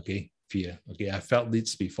fear. Okay, fear. Okay, I felt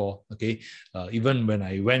this before. Okay, even when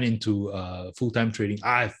I went into full-time trading,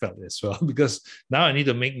 I felt it as well, because now I need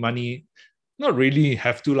to make money. Not really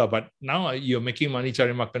have to lah, but now you're making money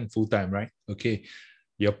cari makan full-time, right? Okay,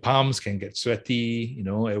 your palms can get sweaty.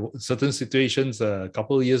 Certain situations a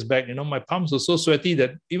couple of years back, my palms were so sweaty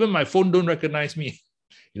that even my phone don't recognize me.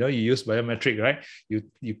 You use biometric, right?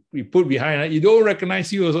 You put behind, you don't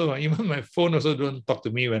recognize you also. Even my phone also don't talk to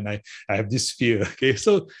me when I have this fear. Okay,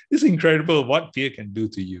 so it's incredible what fear can do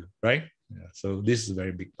to you, right? Yeah, so this is a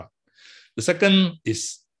very big part. The second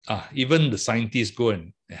is even the scientists go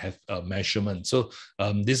and have a measurement. So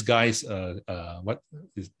these guys,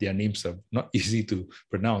 their names are not easy to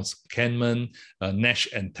pronounce. Kahneman, Nash,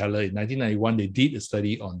 and Teller in 1991, they did a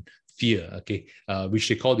study on fear, okay, which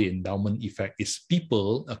they call the endowment effect, is people,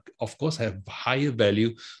 of course, have higher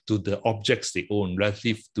value to the objects they own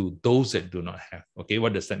relative to those that do not have. Okay,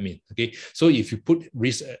 what does that mean? Okay, so if you put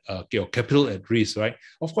risk, your capital at risk, right?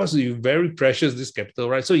 Of course, you very precious this capital,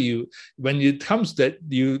 right? So when it comes that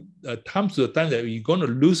comes to the time that you're going to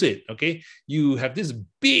lose it, okay, you have this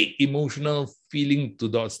big emotional feeling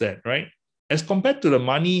towards that, right? As compared to the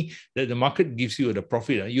money that the market gives you, the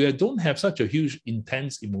profit, you don't have such a huge,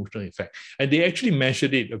 intense emotional effect. And they actually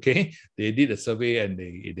measured it, okay? They did a survey and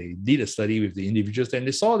they did a study with the individuals, and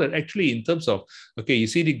they saw that actually in terms of, okay, you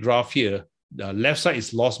see the graph here, the left side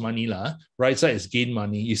is lost money, right side is gain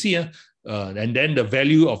money. You see, and then the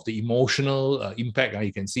value of the emotional impact,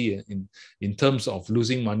 you can see in terms of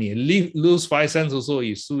losing money. And lose 5 cents also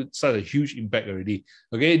is such a huge impact already.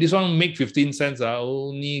 Okay, this one make 15 cents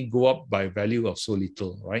only go up by value of so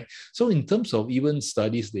little, right? So in terms of even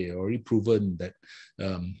studies, they already proven that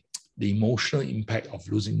the emotional impact of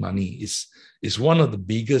losing money is one of the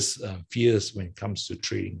biggest fears when it comes to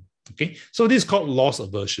trading. Okay, so this is called loss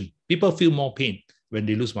aversion. People feel more pain when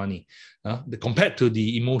they lose money, compared to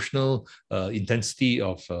the emotional intensity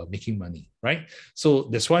of making money, right? So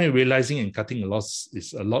that's why realizing and cutting a loss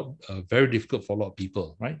is very difficult for a lot of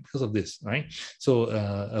people, right? Because of this, right? So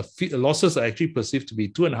losses are actually perceived to be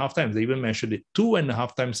 2.5 times. They even measured it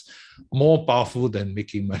 2.5 times more powerful than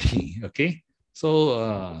making money. Okay,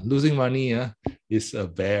 so losing money is a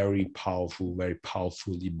very powerful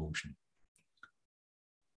emotion.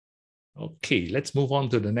 Okay, let's move on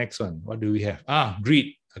to the next one. What do we have?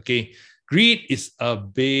 Greed. Okay, greed is a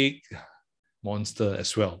big monster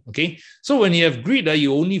as well. Okay, so when you have greed,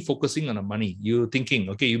 you're only focusing on the money. You're thinking,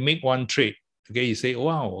 okay, you make one trade. Okay, you say,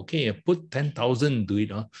 wow, okay, I put 10,000 into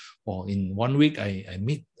it. Or in 1 week, I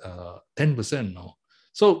made 10%.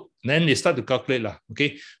 So then they start to calculate,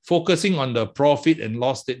 okay, focusing on the profit and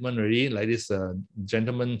loss statement already, like this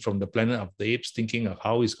gentleman from the Planet of the Apes thinking of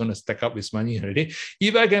how he's going to stack up his money already.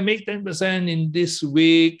 If I can make 10% in this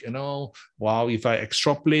week, wow, if I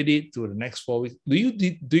extrapolate it to the next 4 weeks, do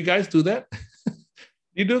you guys do that?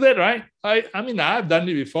 You do that, right? I mean, I've done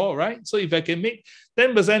it before, right? So if I can make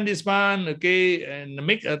 10% this month, okay, and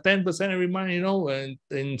make a 10% every month, and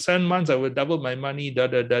in 7 months, I will double my money,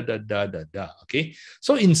 okay?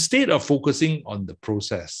 So instead of focusing on the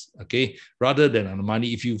process, okay, rather than on the money,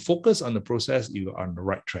 if you focus on the process, you are on the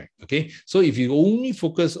right track, okay? So if you only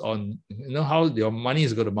focus on, how your money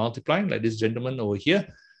is going to multiply, like this gentleman over here,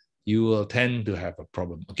 you will tend to have a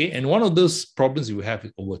problem, okay? And one of those problems you have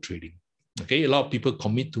is over trading. Okay, a lot of people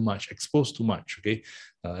commit too much, expose too much. Okay,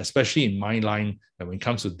 especially in my line, when it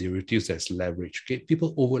comes to derivatives, there's leverage. Okay,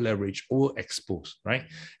 people over leverage, over expose, right?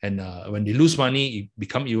 And when they lose money, it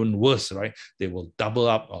becomes even worse, right? They will double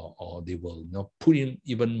up, or they will put in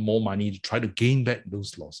even more money to try to gain back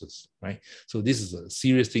those losses, right? So this is a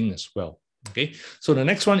serious thing as well. Okay, so the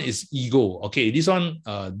next one is ego. Okay, this one,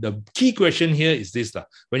 the key question here is this.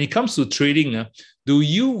 When it comes to trading, do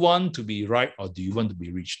you want to be right or do you want to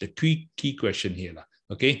be rich? The key question here.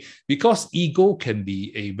 Okay, because ego can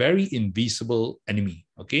be a very invisible enemy.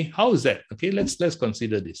 Okay, how is that? Okay, let's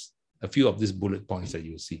consider this. A few of these bullet points that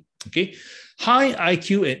you'll see. Okay, high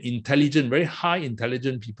IQ and intelligent, very high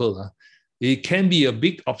intelligent people, it can be a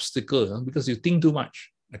big obstacle because you think too much.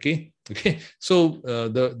 Okay. So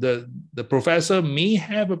the professor may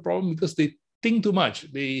have a problem because they think too much.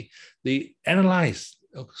 They analyze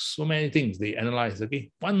so many things. They analyze. Okay,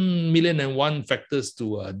 1,000,001 factors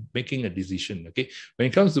to making a decision. Okay, when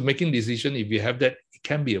it comes to making decision, if you have that, it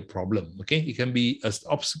can be a problem. Okay, it can be an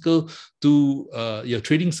obstacle to your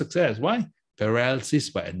trading success. Why?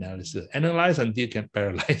 Paralysis by analysis. Analyze until you can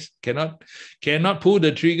paralyze. Cannot pull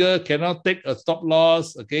the trigger, cannot take a stop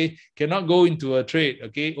loss, okay? Cannot go into a trade,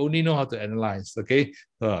 okay? Only know how to analyze, okay?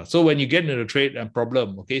 So when you get into the trade, a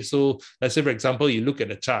problem, okay? So let's say, for example, you look at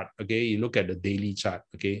the chart, okay? You look at the daily chart,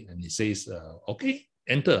 okay? And it says, okay,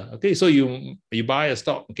 enter, okay? So you buy a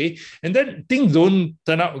stock, okay? And then things don't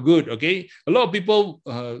turn out good, okay? A lot of people,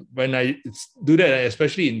 when I do that,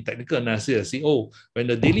 especially in technical analysis, I see, when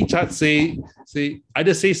the daily chart say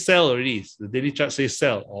either say sell already, the daily chart says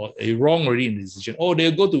sell, or a wrong already in the decision.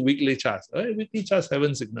 They'll go to weekly charts. Weekly charts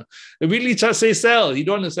haven't signal. The weekly chart says sell. You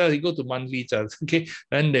don't want to sell, you go to monthly charts, okay?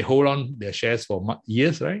 Then they hold on their shares for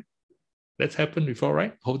years, right? That's happened before,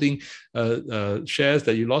 right? Holding shares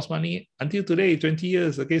that you lost money until today, 20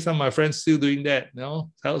 years. Okay, some of my friends still doing that.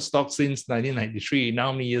 Held stock since 1993. Now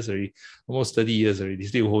how many years already? Almost 30 years already.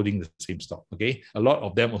 Still holding the same stock. Okay, a lot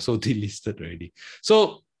of them also delisted already.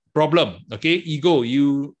 So problem. Okay, ego.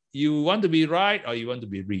 You You want to be right or you want to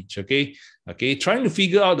be rich, okay? Okay, trying to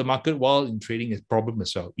figure out the market while in trading is a problem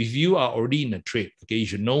as well. If you are already in a trade, okay, you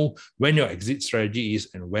should know when your exit strategy is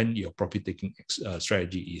and when your profit-taking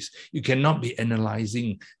strategy is. You cannot be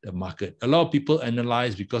analyzing the market. A lot of people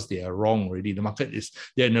analyze because they are wrong already. The market is,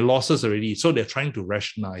 they're in the losses already, so they're trying to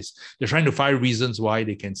rationalize. They're trying to find reasons why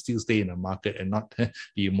they can still stay in the market and not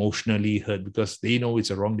be emotionally hurt because they know it's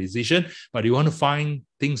a wrong decision, but you want to find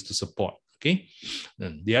things to support. Okay.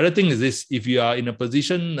 And the other thing is this: if you are in a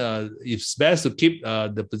position, it's best to keep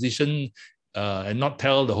the position and not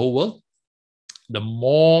tell the whole world. The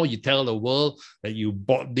more you tell the world that you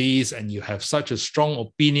bought this and you have such a strong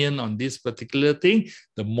opinion on this particular thing,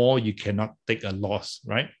 the more you cannot take a loss,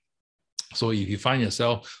 right? So if you find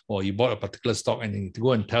yourself, or you bought a particular stock and you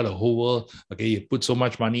go and tell the whole world, okay, you put so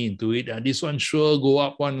much money into it, and this one sure go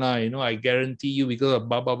up one line, you know, I guarantee you because of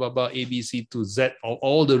blah, blah, blah, blah, A, B, C to Z,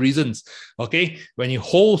 all the reasons, okay? When you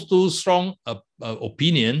hold too strong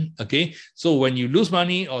opinion, okay, so when you lose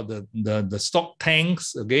money or the stock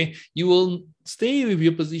tanks, okay, you will stay with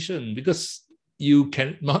your position because you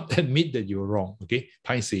cannot admit that you're wrong, okay?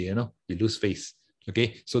 Paiseh, you know, you lose face.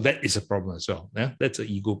 Okay, so that is a problem as well. Yeah? That's an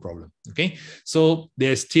ego problem. Okay, so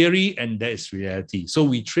there's theory and there's reality. So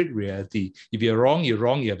we treat reality. If you're wrong, you're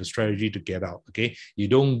wrong. You have a strategy to get out. Okay, you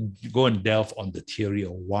don't go and delve on the theory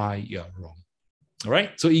of why you're wrong. All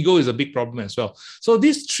right, so ego is a big problem as well. So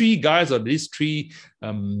these three guys, or these three,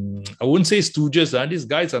 I wouldn't say stooges. These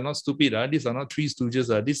guys are not stupid. These are not three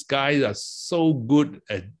stooges. These guys are so good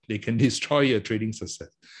at they can destroy your trading success.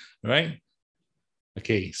 All right.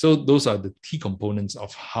 Okay, so those are the key components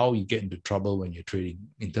of how you get into trouble when you're trading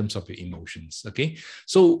in terms of your emotions. Okay,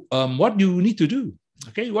 so what do you need to do?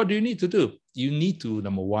 Okay, what do you need to do? You need to,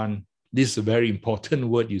 number one, this is a very important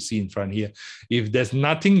word you see in front here. If there's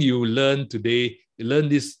nothing you learn today, you learn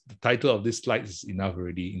this, the title of this slide is enough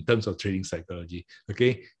already in terms of trading psychology.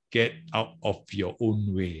 Okay, get out of your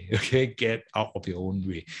own way. Okay, get out of your own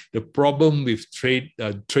way. The problem with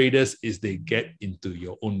traders is they get into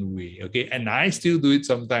your own way. Okay, and I still do it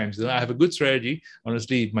sometimes. You know, I have a good strategy.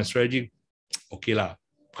 Honestly, my strategy, okay lah,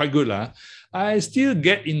 quite good lah. I still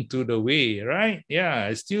get into the way, right? Yeah,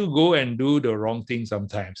 I still go and do the wrong thing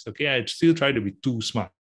sometimes. Okay, I still try to be too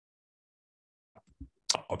smart.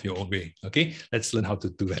 Out of your own way. Okay, let's learn how to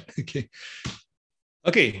do that. Okay.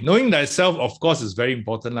 Okay, knowing thyself, of course, is very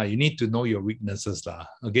important. You need to know your weaknesses.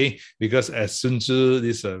 Okay, because as Sun Tzu,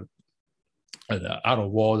 this the Art of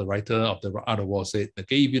War, the writer of the Art of War said,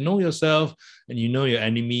 okay, if you know yourself and you know your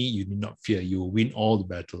enemy, you need not fear. You will win all the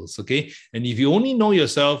battles. Okay, and if you only know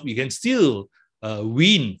yourself, you can still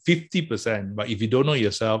win 50%. But if you don't know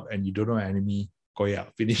yourself and you don't know your enemy, koya,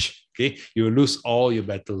 finish. Okay, you will lose all your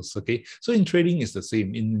battles. Okay, so in trading is the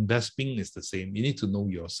same, in investing is the same. You need to know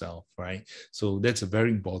yourself, right? So that's a very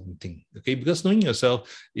important thing. Okay, because knowing yourself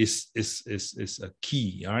is a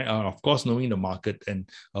key. All right, of course, knowing the market and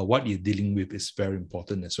what you're dealing with is very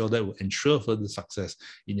important as well. That will ensure further success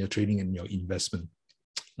in your trading and your investment,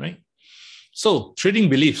 right? So trading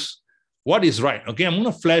beliefs, what is right? Okay, I'm going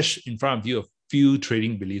to flash in front of you a few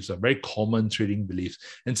trading beliefs, a very common trading beliefs,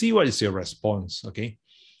 and see what is your response. Okay.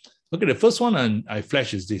 Okay, the first one I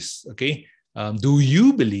flash is this. Okay, do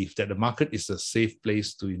you believe that the market is a safe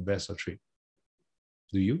place to invest or trade?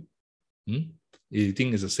 Do you? You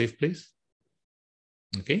think it's a safe place?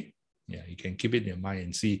 Okay, yeah, you can keep it in your mind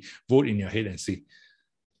and see, vote in your head and see.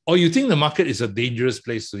 Or you think the market is a dangerous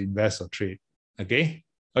place to invest or trade? Okay,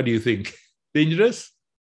 what do you think? Dangerous?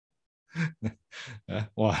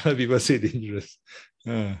 Well, people say dangerous.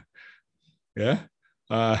 Yeah.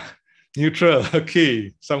 Neutral.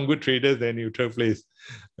 Okay. Some good traders, they're neutral place.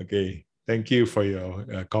 Okay. Thank you for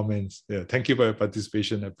your comments. Yeah. Thank you for your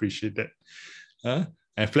participation. I appreciate that.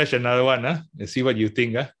 And flash another one. Let's see what you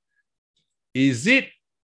think. Is it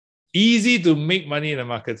easy to make money in the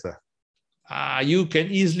markets? You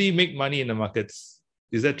can easily make money in the markets.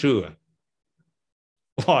 Is that true?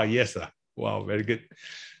 Wow, yes. Wow, very good.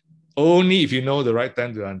 Only if you know the right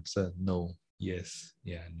time to answer. No. Yes.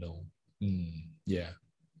 Yeah. No. Yeah.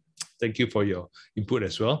 Thank you for your input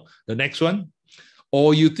as well. The next one.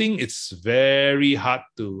 Or you think it's very hard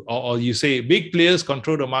to, or you say big players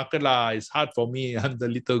control the market lah. It's hard for me. I'm the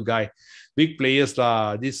little guy. Big players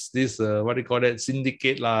lah. This what do you call that?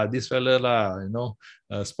 Syndicate lah. This fella lah. You know,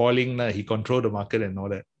 spoiling lah. He control the market and all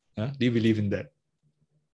that. Do you believe in that?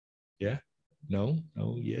 Yeah. No.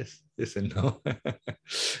 No. Yes. Yes and no.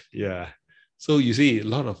 Yeah. So you see a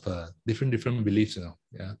lot of different beliefs.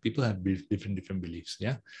 Yeah. People have different beliefs.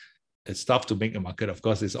 Yeah. It's tough to make a market. Of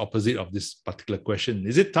course, it's opposite of this particular question.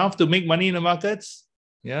 Is it tough to make money in the markets?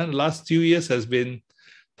 Yeah, the last 2 years has been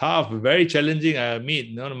tough, very challenging. I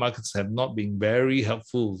admit, the markets have not been very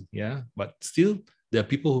helpful. Yeah, but still, there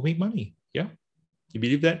are people who make money. Yeah, you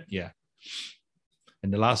believe that? Yeah.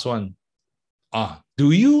 And the last one,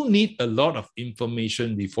 do you need a lot of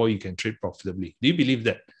information before you can trade profitably? Do you believe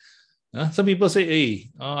that? Some people say, hey,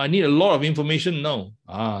 I need a lot of information. No.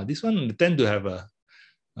 This one tend to have a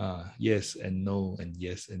yes and no and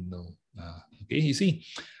yes and no. Okay, you see,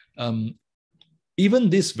 even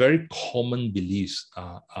these very common beliefs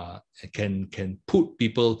can put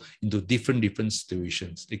people into different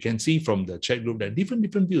situations. They can see from the chat group that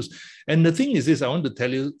different views. And the thing is this, I want to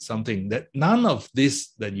tell you something, that none of this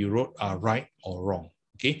that you wrote are right or wrong.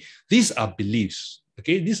 Okay, these are beliefs.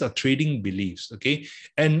 Okay, these are trading beliefs. Okay,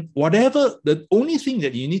 and the only thing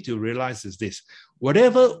that you need to realize is this: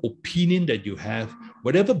 whatever opinion that you have,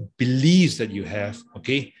 whatever beliefs that you have,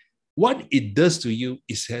 okay, what it does to you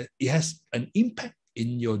is it has an impact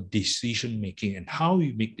in your decision making and how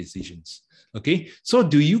you make decisions. Okay, so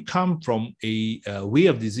do you come from a way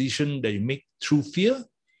of decision that you make through fear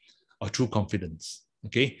or through confidence?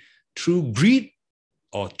 Okay, through greed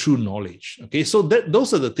or true knowledge? Okay, so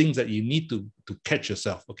those are the things that you need to catch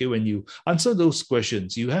yourself. Okay, when you answer those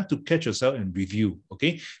questions, you have to catch yourself and review.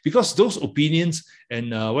 Okay, because those opinions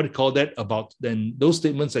and about then those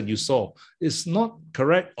statements that you saw is not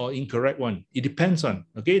correct or incorrect one. It depends on.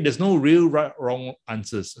 Okay, there's no real right wrong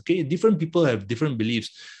answers. Okay, different people have different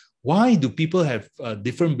beliefs. Why do people have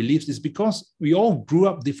different beliefs? It's because we all grew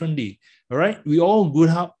up differently. All right, we all grew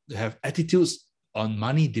up have attitudes on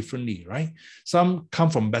money differently, right? Some come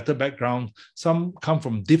from better backgrounds, some come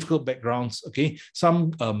from difficult backgrounds, okay?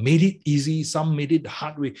 Some made it easy, some made it the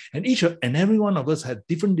hard way. And each and every one of us had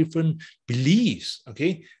different beliefs,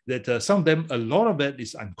 okay? That some of them, a lot of that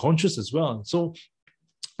is unconscious as well. So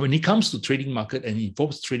when it comes to trading market and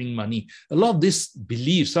involves trading money, a lot of these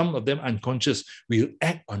beliefs, some of them unconscious, will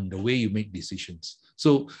act on the way you make decisions.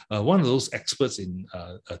 So one of those experts in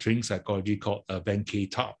trading psychology called Van K.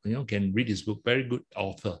 Tarp, can read his book, very good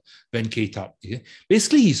author, Van K. Tarp. Okay?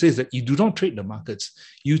 Basically, he says that you do not trade the markets,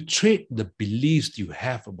 you trade the beliefs you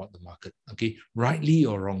have about the market, okay, rightly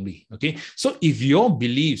or wrongly, okay? So if your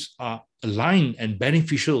beliefs are aligned and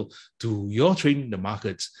beneficial to your trading the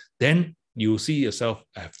markets, then you see yourself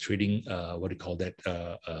as trading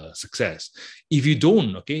success. If you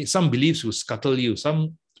don't, okay, some beliefs will scuttle you,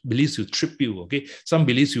 some beliefs will trip you, okay, some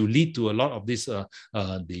beliefs will lead to a lot of these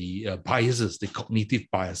biases, the cognitive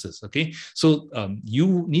biases, okay. So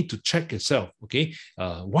you need to check yourself, okay,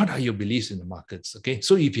 what are your beliefs in the markets, okay.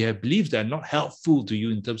 So if you have beliefs that are not helpful to you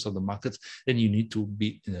in terms of the markets, then you need to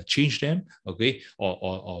change them, okay,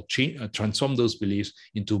 or transform those beliefs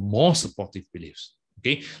into more supportive beliefs.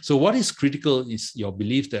 Okay, so what is critical is your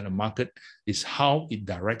belief that a market is how it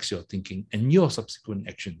directs your thinking and your subsequent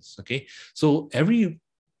actions. Okay, so every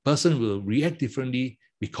person will react differently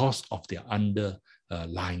because of their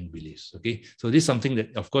underlying beliefs. Okay, so this is something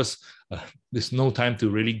that, of course, there's no time to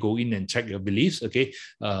really go in and check your beliefs. Okay,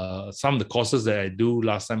 some of the courses that I do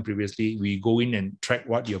previously, we go in and track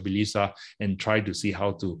what your beliefs are and try to see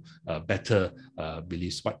how to better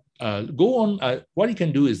beliefs. But go on, what you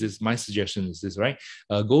can do is this, my suggestion is this, right?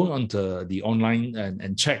 Go on to the online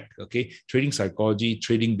and check, okay, trading psychology,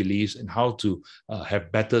 trading beliefs, and how to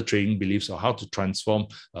have better trading beliefs, or how to transform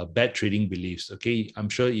bad trading beliefs, okay? I'm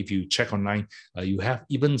sure if you check online, you have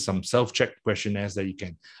even some self-check questionnaires that you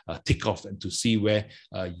can tick off and to see where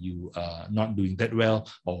you are not doing that well,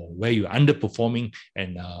 or where you're underperforming,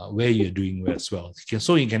 and where you're doing well as well.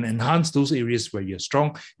 So you can enhance those areas where you're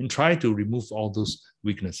strong and try to remove all those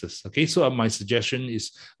weaknesses. Okay, so my suggestion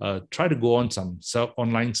is try to go on some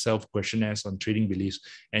online self questionnaires on trading beliefs,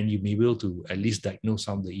 and you may be able to at least diagnose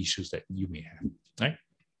some of the issues that you may have. Right?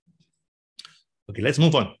 Okay, let's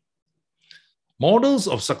move on. Models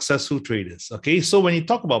of successful traders. Okay, so when you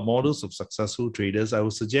talk about models of successful traders, I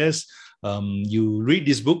would suggest you read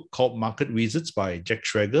this book called Market Wizards by Jack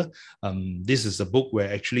Schwager. This is a book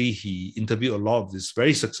where actually he interviewed a lot of these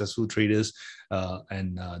very successful traders,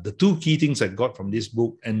 and the two key things I got from this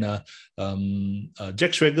book, and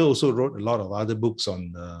Jack Schwager also wrote a lot of other books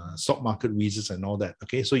on stock market wizards and all that.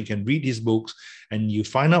 Okay, so you can read his books and you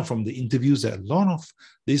find out from the interviews that a lot of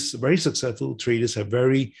these very successful traders have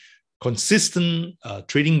very consistent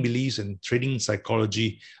trading beliefs and trading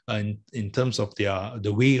psychology in terms of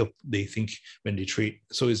the way of they think when they trade.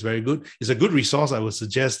 So it's very good. It's a good resource. I would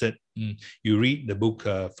suggest that you read the book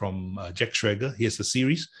from Jack Schwager. He has a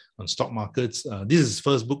series on stock markets. This is his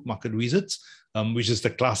first book, Market Wizards, which is the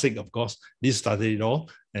classic, of course. This started it all,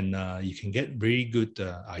 and you can get very good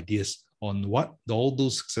ideas on what all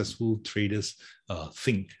those successful traders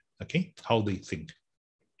think. Okay, how they think.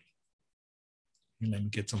 Let me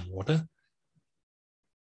get some water.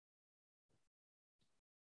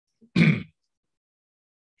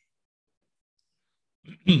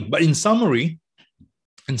 But in summary,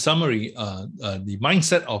 the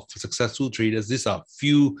mindset of successful traders, these are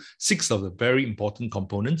six of the very important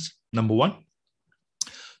components. Number one,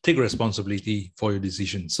 take responsibility for your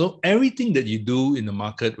decisions. So everything that you do in the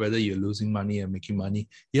market, whether you're losing money or making money,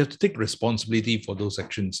 you have to take responsibility for those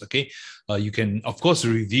actions. Okay, you can of course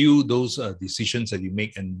review those decisions that you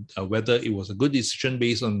make and whether it was a good decision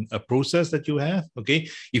based on a process that you have. Okay,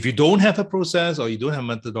 if you don't have a process or you don't have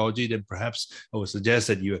methodology, then perhaps I would suggest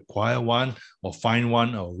that you acquire one or find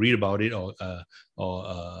one or read about it or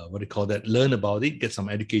what do you call that? Learn about it, get some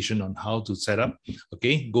education on how to set up.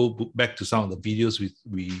 Okay, go back to some of the videos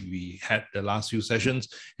we had the last few sessions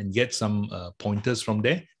and get some pointers from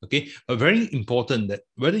there. Okay, but very important that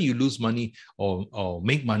whether you lose money or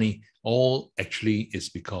make money, all actually is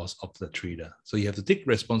because of the trader. So you have to take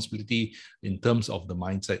responsibility in terms of the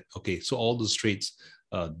mindset. Okay, so all those trades,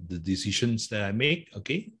 the decisions that I make,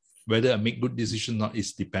 okay, whether I make good decisions or not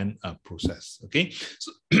is depend process. Okay,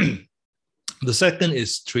 so the second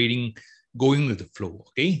is trading, going with the flow.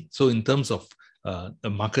 Okay, so in terms of the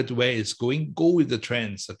market where it's going, go with the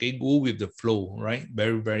trends. Okay, go with the flow. Right,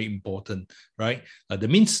 very very important. Right, that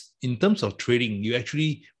means in terms of trading, you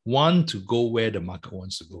actually want to go where the market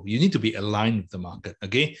wants to go. You need to be aligned with the market.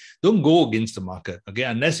 Okay, don't go against the market. Okay,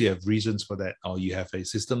 unless you have reasons for that or you have a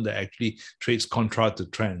system that actually trades contra to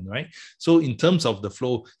trend. Right, so in terms of the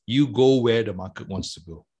flow, you go where the market wants to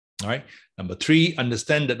go. All right. Number three,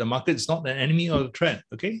 understand that the market is not an enemy or a threat.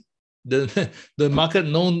 Okay. The market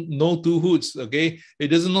no two hoods. Okay. It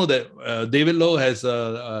doesn't know that David Lowe has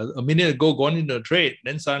a minute ago gone into a trade.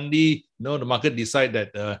 Then suddenly, the market decide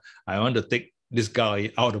that I want to take this guy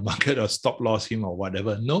out of the market or stop loss him or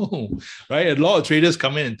whatever. No, right? A lot of traders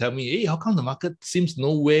come in and tell me, hey, how come the market seems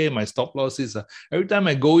nowhere my stop loss is? Every time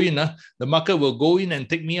I go in, the market will go in and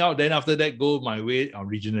take me out. Then after that, go my way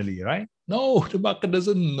originally, right? No, the market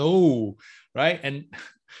doesn't know, right? And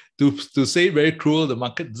to say it very cruel, the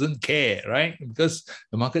market doesn't care, right? Because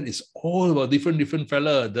the market is all about different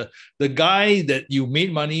fella. The guy that you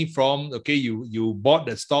made money from, okay, you bought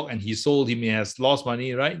that stock and he sold him, he has lost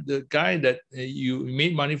money, right? The guy that you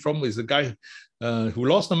made money from is the guy who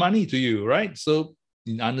lost the money to you, right? So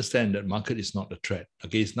you understand that market is not a threat.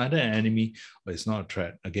 Okay, it's neither an enemy or it's not a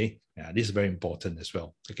threat. Okay, yeah, this is very important as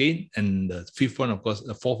well. Okay, and the fifth one, of course,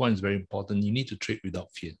 the fourth one is very important. You need to trade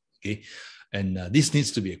without fear. Okay, and this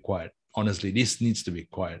needs to be acquired. Honestly, this needs to be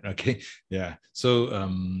acquired. Okay, yeah. So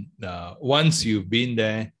once you've been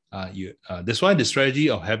there, that's why the strategy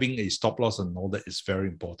of having a stop loss and all that is very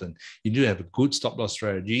important. You need to have a good stop loss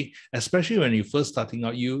strategy, especially when you're first starting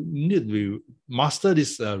out. You need to master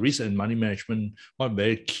this risk and money management, one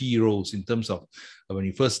very key roles in terms of when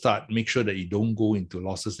you first start. Make sure that you don't go into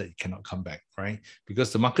losses that you cannot come back, right?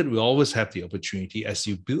 Because the market will always have the opportunity as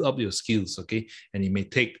you build up your skills, okay? And it may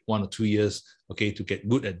take 1 or 2 years, okay, to get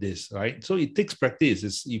good at this, right? So it takes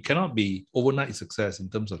practice. You cannot be overnight success in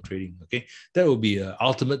terms of trading, okay? That will be an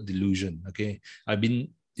ultimate delusion, okay? I've been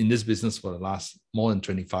in this business for the last more than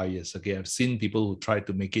 25 years, okay? I've seen people who try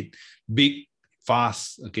to make it big,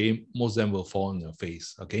 fast, okay? Most of them will fall on your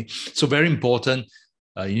face, okay? So very important,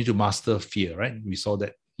 you need to master fear, right? We saw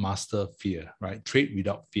that. Master fear, right? Trade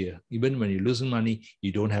without fear. Even when you're losing money,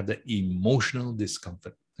 you don't have that emotional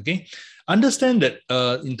discomfort. Okay, understand that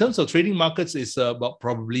in terms of trading markets, it's about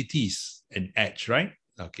probabilities and edge, right?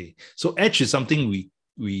 Okay, so edge is something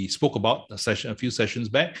we spoke about a few sessions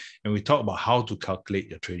back, and we talked about how to calculate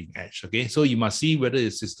your trading edge. Okay, so you must see whether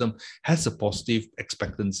the system has a positive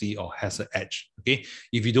expectancy or has an edge. Okay,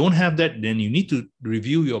 if you don't have that, then you need to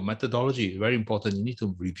review your methodology. Very important. You need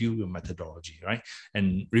to review your methodology, right?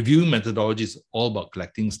 And reviewing methodology is all about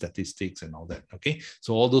collecting statistics and all that. Okay,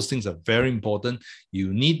 so all those things are very important.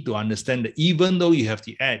 You need to understand that even though you have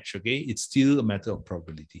the edge, okay, it's still a matter of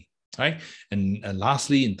probability. Right. And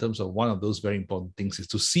lastly, in terms of one of those very important things is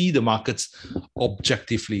to see the markets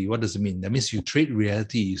objectively. What does it mean? That means you trade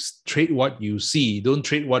reality, you trade what you see, don't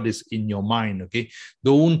trade what is in your mind. Okay.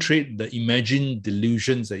 Don't trade the imagined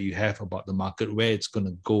delusions that you have about the market, where it's going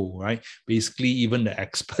to go. Right. Basically, even the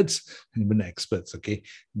experts, okay,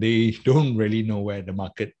 they don't really know where the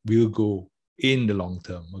market will go in the long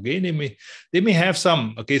term. Okay, they may have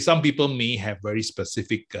some. Okay, some people may have very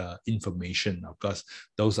specific information. Of course,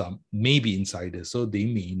 those are maybe insiders, so they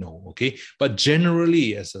may know. Okay, but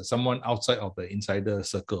generally, as someone outside of the insider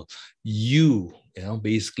circle, you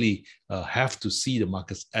basically have to see the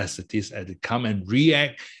markets as it is, as it come, and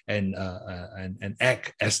react and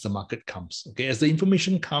act as the market comes. Okay, as the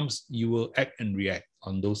information comes, you will act and react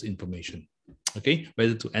on those information. Okay,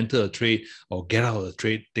 whether to enter a trade or get out of the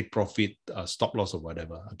trade, take profit, stop loss or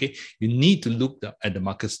whatever. Okay, you need to look at the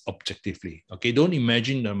markets objectively. Okay, don't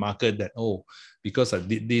imagine the market that, oh, because I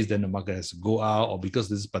did this, then the market has to go out, or because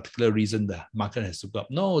this particular reason the market has to go up.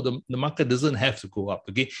 No, the market doesn't have to go up.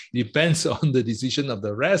 Okay, it depends on the decision of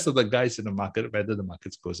the rest of the guys in the market whether the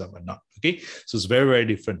market goes up or not. Okay, so it's very, very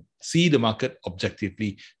different. See the market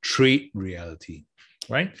objectively, trade reality.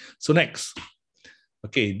 Right. So next.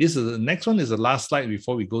 Okay, this is the next one is the last slide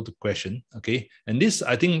before we go to question. Okay, and this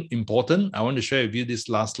I think important. I want to share with you this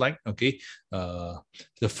last slide. Okay,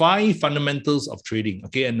 the 5 fundamentals of trading.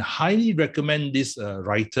 Okay, and highly recommend this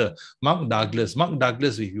writer, Mark Douglas. Mark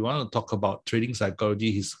Douglas, if you want to talk about trading psychology,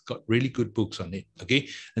 he's got really good books on it. Okay,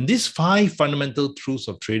 and these 5 fundamental truths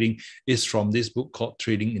of trading is from this book called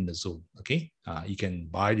Trading in the Zone. Okay, you can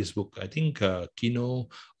buy this book. I think Kino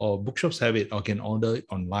or bookshops have it, or can order it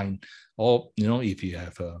online. Or, if you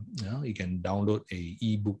have you can download a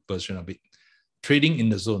ebook version of it. Trading in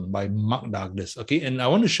the Zone by Mark Douglas. Okay, and I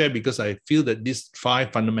want to share because I feel that these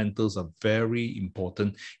 5 fundamentals are very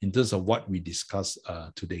important in terms of what we discuss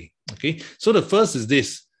today. Okay, so the first is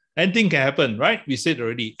this: anything can happen, right? We said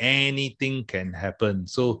already, anything can happen.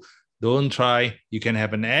 So don't try. You can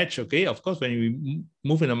have an edge. Okay, of course, when we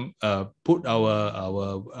move in, put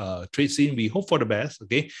our trade scene, we hope for the best.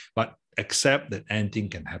 Okay, but accept that anything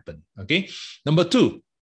can happen. Okay. Number 2,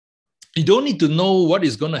 you don't need to know what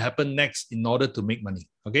is going to happen next in order to make money.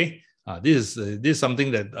 Okay. This is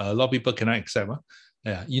something that a lot of people cannot accept.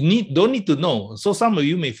 Yeah, don't need to know. So some of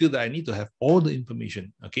you may feel that I need to have all the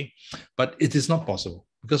information. Okay, but it is not possible.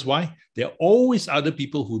 Because why? There are always other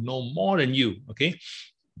people who know more than you. Okay.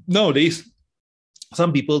 Nowadays,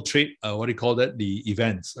 some people trade the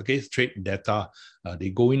events. Okay, trade data. They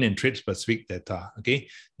go in and trade specific data. Okay,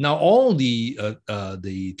 now all the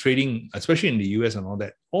trading, especially in the US and all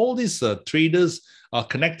that, all these traders are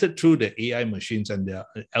connected through the AI machines and the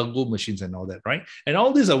algo machines and all that, right? And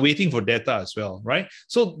all these are waiting for data as well, right?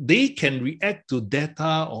 So they can react to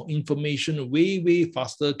data or information way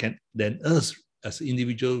faster than us as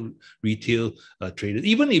individual retail traders.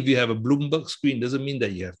 Even if you have a Bloomberg screen, doesn't mean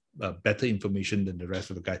that you have better information than the rest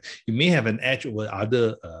of the guys. You may have an edge over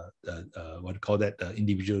other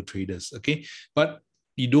individual traders. Okay, but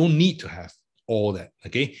you don't need to have all that.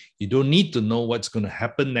 Okay, you don't need to know what's going to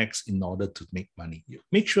happen next in order to make money.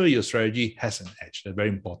 Make sure your strategy has an edge. That's very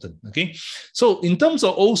important. Okay, so in terms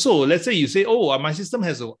of also, let's say you say, oh, my system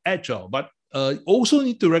has an edge, but also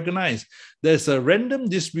need to recognize there's a random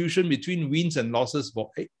distribution between wins and losses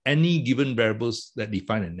for any given variables that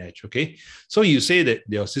define an edge. Okay, so you say that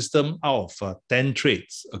your system out of 10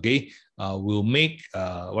 trades, okay, will make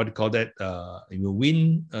it will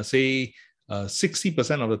win, say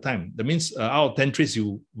 60% of the time. That means out of 10 trades,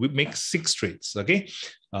 you will make 6 trades. Okay,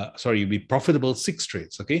 you'll be profitable 6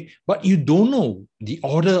 trades. Okay, but you don't know the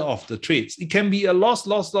order of the trades. It can be a loss,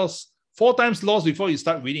 4 times loss before you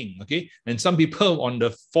start winning, okay? And some people on the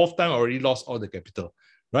 4th time already lost all the capital,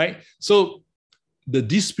 right? So the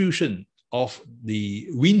distribution of the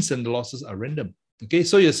wins and the losses are random, okay?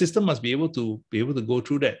 So your system must be able to go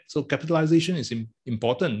through that. So capitalization is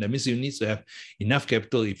important. That means you need to have enough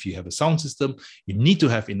capital. If you have a sound system, you need to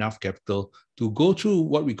have enough capital to go through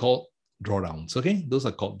what we call drawdowns. Okay, those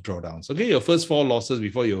are called drawdowns. Okay, your first 4 losses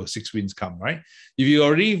before your 6 wins come, right? If you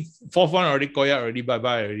already 4th one already koyak already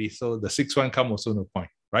bye-bye already, so the 6th one come also no point,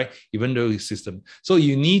 right? Even though it's system. So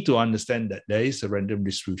you need to understand that there is a random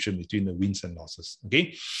distribution between the wins and losses.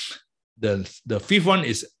 Okay. The 5th one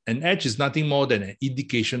is an edge is nothing more than an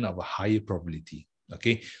indication of a higher probability.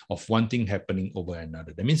 Okay, of one thing happening over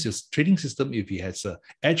another. That means your trading system, if it has an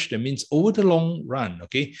edge, that means over the long run,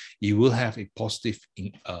 okay, you will have a positive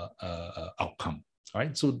outcome. All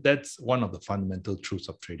right, so that's one of the fundamental truths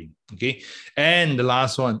of trading. Okay, and the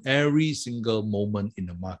last one, every single moment in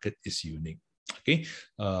the market is unique. Okay,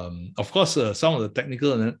 of course, some of the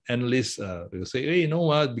technical analysts will say,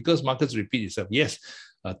 hey, because markets repeat itself. Yes.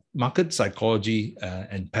 Market psychology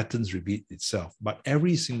and patterns repeat itself, but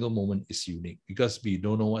every single moment is unique because we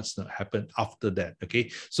don't know what's going to happen after that. Okay,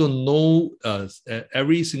 so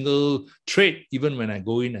every single trade, even when I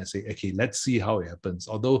go in, I say, okay, let's see how it happens.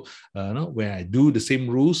 Although when I do the same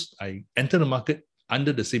rules, I enter the market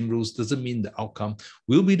under the same rules, doesn't mean the outcome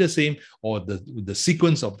will be the same or the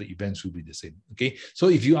sequence of the events will be the same. Okay, so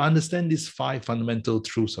if you understand these 5 fundamental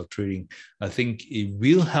truths of trading, I think it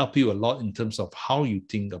will help you a lot in terms of how you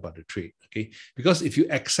think about the trade. Okay, because if you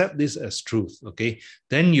accept this as truth, okay,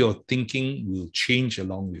 then your thinking will change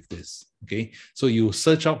along with this. Okay, so you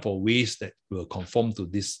search out for ways that will conform to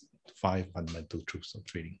these 5 fundamental truths of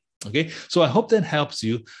trading. Okay, so I hope that helps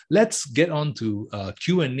you. Let's get on to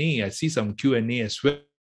Q&A. I see some Q&A as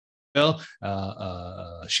well.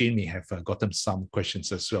 Shane may have gotten some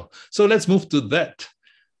questions as well. So let's move to that.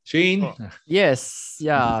 Shane. Yes.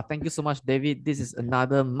 Yeah. Thank you so much, David. This is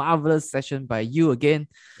another marvelous session by you again.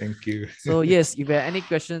 Thank you. So yes, if you have any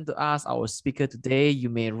question to ask our speaker today, you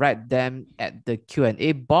may write them at the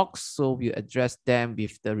Q&A box. So we'll address them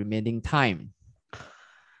with the remaining time.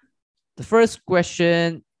 The first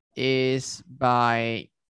question is by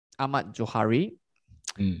Ahmad Johari.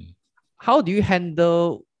 How do you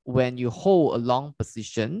handle when you hold a long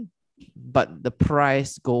position, but the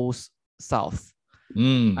price goes south?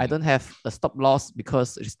 I don't have a stop loss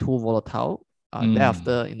because it's too volatile.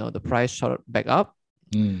 Thereafter, the price shot back up.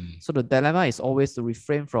 So the dilemma is always to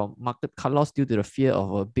refrain from market cut loss due to the fear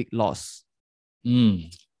of a big loss.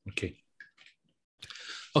 Okay.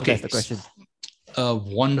 Okay. That's the question. A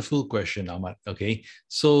wonderful question, Ahmad. Okay.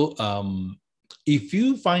 So if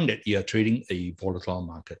you find that you're trading a volatile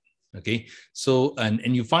market, okay, so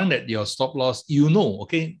and you find that your stop loss,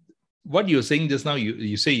 okay, what you're saying just now,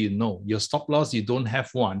 you say your stop loss, you don't have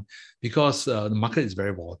one because the market is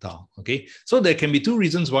very volatile. Okay, so there can be two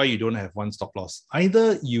reasons why you don't have one stop loss.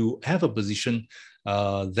 Either you have a position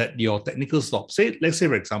that your technical stop, let's say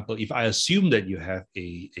for example, if I assume that you have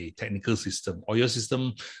a technical system or your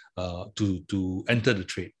system to enter the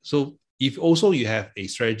trade. So if also you have a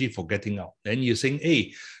strategy for getting out, then you're saying,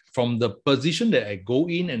 hey, from the position that I go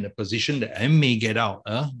in and the position that I may get out,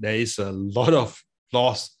 there is a lot of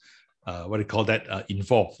loss.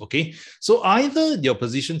 Involved. Okay, so either your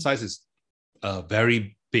position size is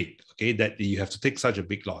very big, okay, that you have to take such a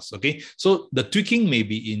big loss. Okay, so the tweaking may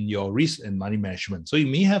be in your risk and money management, so you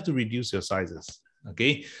may have to reduce your sizes.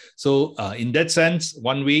 Okay, so in that sense,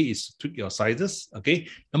 one way is to tweak your sizes. Okay,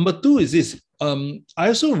 number two is this. I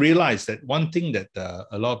also realized that one thing that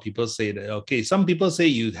a lot of people say that, okay, some people say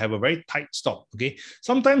you have a very tight stop. Okay,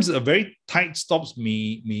 sometimes a very tight stops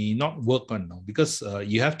may not work on because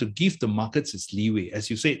you have to give the markets its leeway. As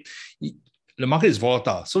you said, the market is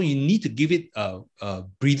volatile, so you need to give it a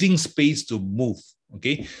breathing space to move.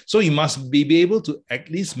 Okay, so you must be able to at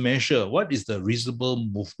least measure what is the reasonable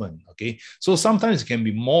movement. Okay, so sometimes it can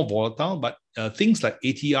be more volatile, but things like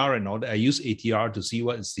ATR and all that, I use ATR to see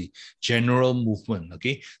what is the general movement.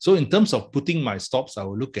 Okay, so in terms of putting my stops, I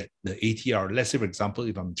will look at the ATR. Let's say, for example,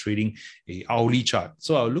 if I'm trading a hourly chart,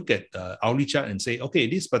 so I'll look at hourly chart and say, okay,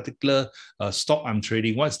 this particular stock I'm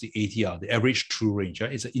trading, what's the ATR, the average true range?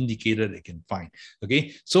 Right? It's an indicator that I can find.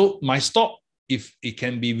 Okay, so my stop, if it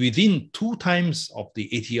can be within 2 times of the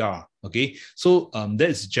ATR, okay, so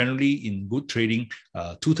that's generally in good trading.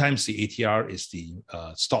 2 times the ATR is the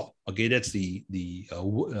stop. Okay, that's the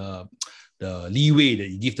leeway that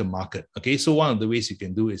you give the market. Okay, so one of the ways you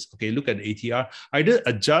can do is, okay, look at the ATR. Either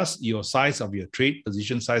adjust your size of your trade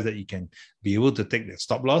position size that you can be able to take that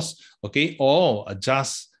stop loss. Okay, or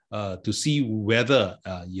adjust to see whether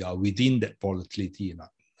you are within that volatility or not.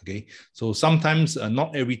 Okay, so sometimes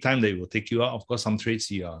not every time they will take you out. Of course, some trades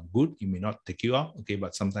you are good, you may not take you out. Okay,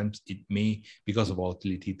 but sometimes it may, because of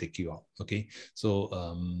volatility, take you out. Okay, so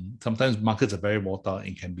sometimes markets are very volatile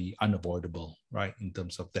and can be unavoidable, right? In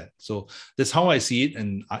terms of that, so that's how I see it,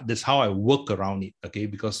 and that's how I work around it. Okay,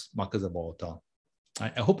 because markets are volatile.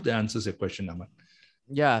 I hope that answers your question, Ahmad.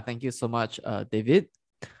 Yeah, thank you so much, David.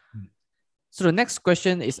 So the next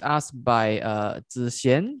question is asked by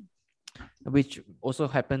Zixian, which also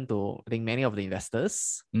happened to, I think, many of the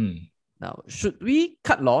investors. Now, should we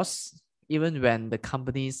cut loss even when the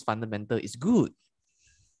company's fundamental is good?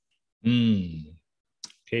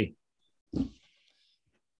 Okay.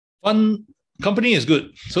 Company is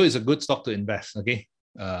good, so it's a good stock to invest. Okay.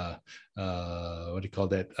 What do you call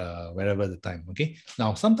that? Wherever the time. Okay.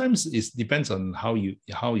 Now, sometimes it depends on how you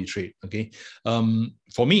trade. Okay.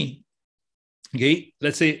 For me, okay,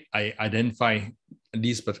 let's say I identify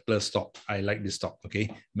this particular stock. I like this stock. Okay,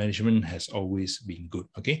 management has always been good.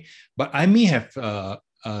 Okay, but I may have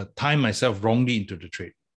timed myself wrongly into the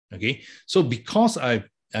trade. Okay, so because I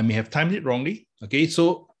may have timed it wrongly. Okay,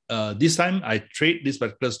 so this time I trade this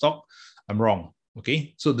particular stock, I'm wrong.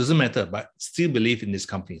 Okay, so it doesn't matter, but still believe in this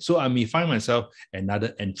company. So I may find myself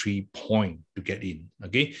another entry point to get in.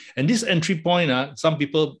 Okay, and this entry point, some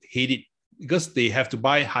people hate it because they have to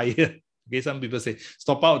buy higher. Okay, some people say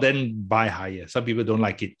stop out, then buy higher. Some people don't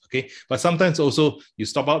like it. Okay, but sometimes also you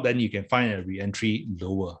stop out, then you can find a re-entry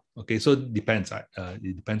lower. Okay, so it depends.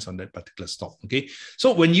 It depends on that particular stock. Okay,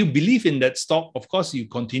 so when you believe in that stock, of course, you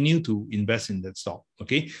continue to invest in that stock.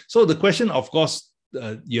 Okay, so the question, of course,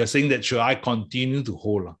 you're saying that should I continue to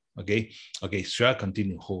hold? Okay. Okay. Should I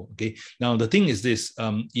continue hold? Okay. Now the thing is this: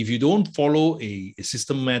 if you don't follow a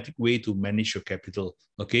systematic way to manage your capital,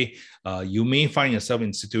 okay, you may find yourself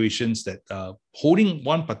in situations that holding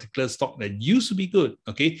one particular stock that used to be good,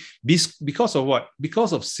 okay, because of what?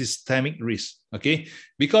 Because of systemic risk, okay,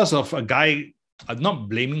 because of a guy. I'm not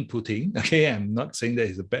blaming Putin. Okay, I'm not saying that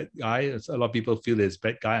he's a bad guy. A lot of people feel that he's a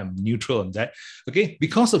bad guy. I'm neutral on that. Okay,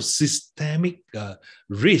 because of systemic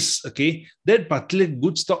risk. Okay, that particular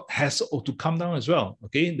good stock has to come down as well.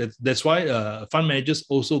 Okay, that's why fund managers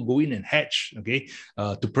also go in and hedge. Okay,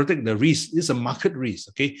 to protect the risk. It's a market risk.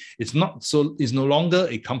 Okay, it's not so. It's no longer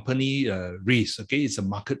a company risk. Okay, it's a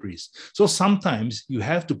market risk. So sometimes you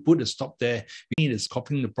have to put a stop there. It's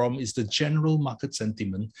copying the problem. Is the general market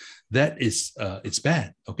sentiment that is. It's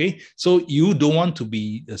bad. Okay, so you don't want to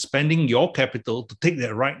be spending your capital to take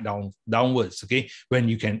that right downwards. Okay, when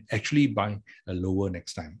you can actually buy a lower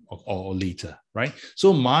next time or later, right?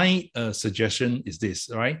 So my suggestion is this,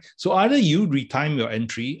 right? So either you retime your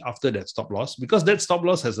entry after that stop loss, because that stop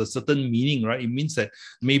loss has a certain meaning, right? It means that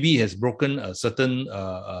maybe it has broken a certain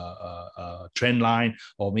trend line,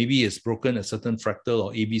 or maybe it's broken a certain fractal,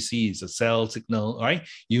 or ABC is a sell signal, right?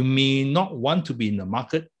 You may not want to be in the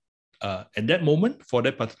market at that moment for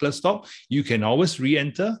that particular stock. You can always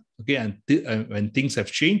re-enter, okay, and when things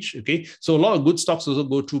have changed, okay. So a lot of good stocks also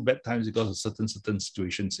go through bad times because of certain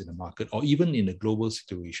situations in the market, or even in a global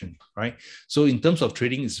situation, right? So in terms of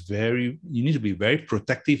trading, you need to be very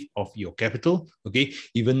protective of your capital, okay,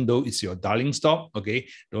 even though it's your darling stock, okay.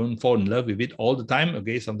 Don't fall in love with it all the time,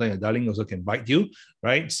 okay. Sometimes your darling also can bite you,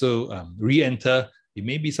 right? So re-enter. It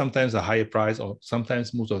may be sometimes a higher price, or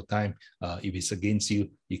sometimes most of the time, if it's against you,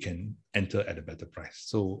 you can enter at a better price.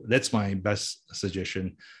 So that's my best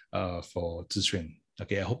suggestion for Zixuan.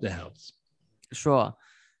 Okay, I hope that helps. Sure.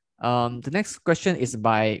 The next question is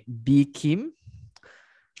by B. Kim.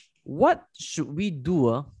 What should we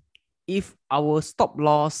do if our stop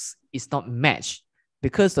loss is not matched?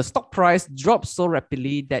 Because the stock price dropped so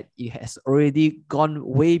rapidly that it has already gone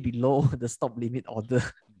way below the stop limit order.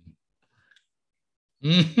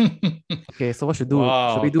 Okay, so what should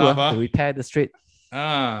we do to repair the trade?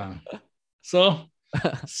 So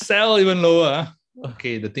sell even lower.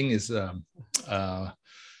 Okay, the thing is,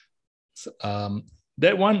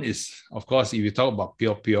 that one is, of course, if you talk about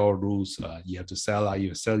pure rules, you have to sell, you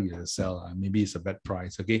have to sell. Maybe it's a bad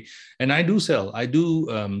price, okay? And I do sell. I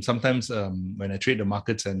do sometimes when I trade the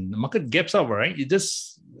markets and the market gaps up, right? It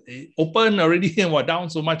open already and we're down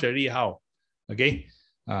so much already. How? Okay.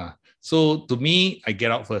 So to me, I get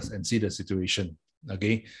out first and see the situation.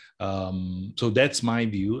 Okay, so that's my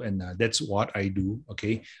view, and that's what I do.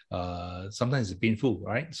 Okay, sometimes it's painful,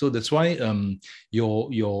 right? So that's why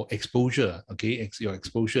your exposure, okay, your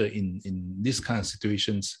exposure in this kind of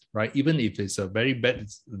situations, right? Even if it's a very bad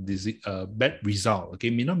result, okay,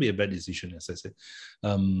 may not be a bad decision, as I said.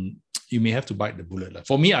 You may have to bite the bullet.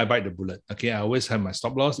 For me, I bite the bullet. Okay, I always have my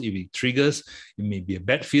stop loss. If it triggers, it may be a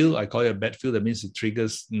bad fill. I call it a bad fill. That means it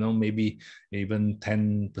triggers, maybe even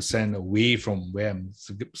 10% away from where I'm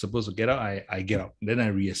supposed to get out. I get out. Then I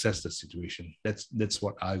reassess the situation. That's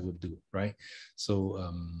what I would do, right?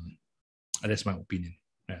 So that's my opinion.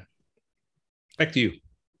 Yeah. Back to you.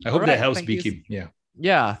 I hope that helps, Kim. Yeah.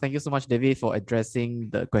 Yeah. Thank you so much, David, for addressing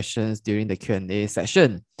the questions during the Q&A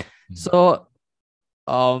session. So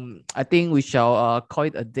I think we shall call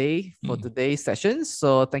it a day for today's session.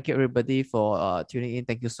 So thank you everybody for tuning in.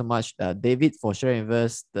 Thank you so much, David, for sharing with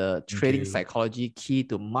us the trading psychology key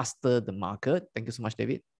to master the market. Thank you so much,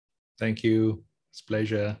 David. Thank you. It's a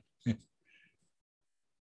pleasure.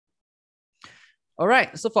 All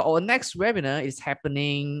right. So for our next webinar, it's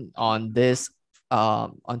happening on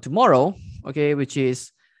tomorrow, okay, which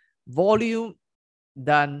is volume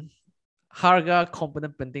dan harga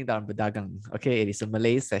komponen penting dalam berdagang. Okay, it is a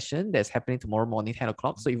Malay session that's happening tomorrow morning, 10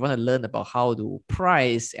 o'clock. So if you want to learn about how do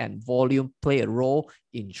price and volume play a role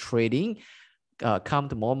in trading, come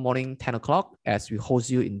tomorrow morning, 10 o'clock, as we host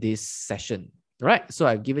you in this session. All right, so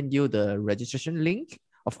I've given you the registration link.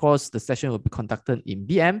 Of course, the session will be conducted in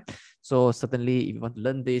BM. So certainly, if you want to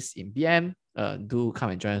learn this in BM, do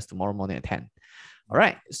come and join us tomorrow morning at 10. All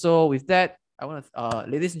right, so with that, I want to,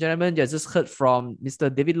 ladies and gentlemen, you just heard from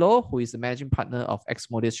Mr. David Loh, who is the managing partner of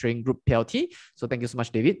Xmodeus Trading Group PLT. So thank you so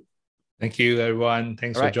much, David. Thank you, everyone.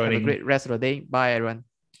 Thanks for joining. Have a great rest of the day. Bye, everyone.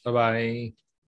 Bye-bye.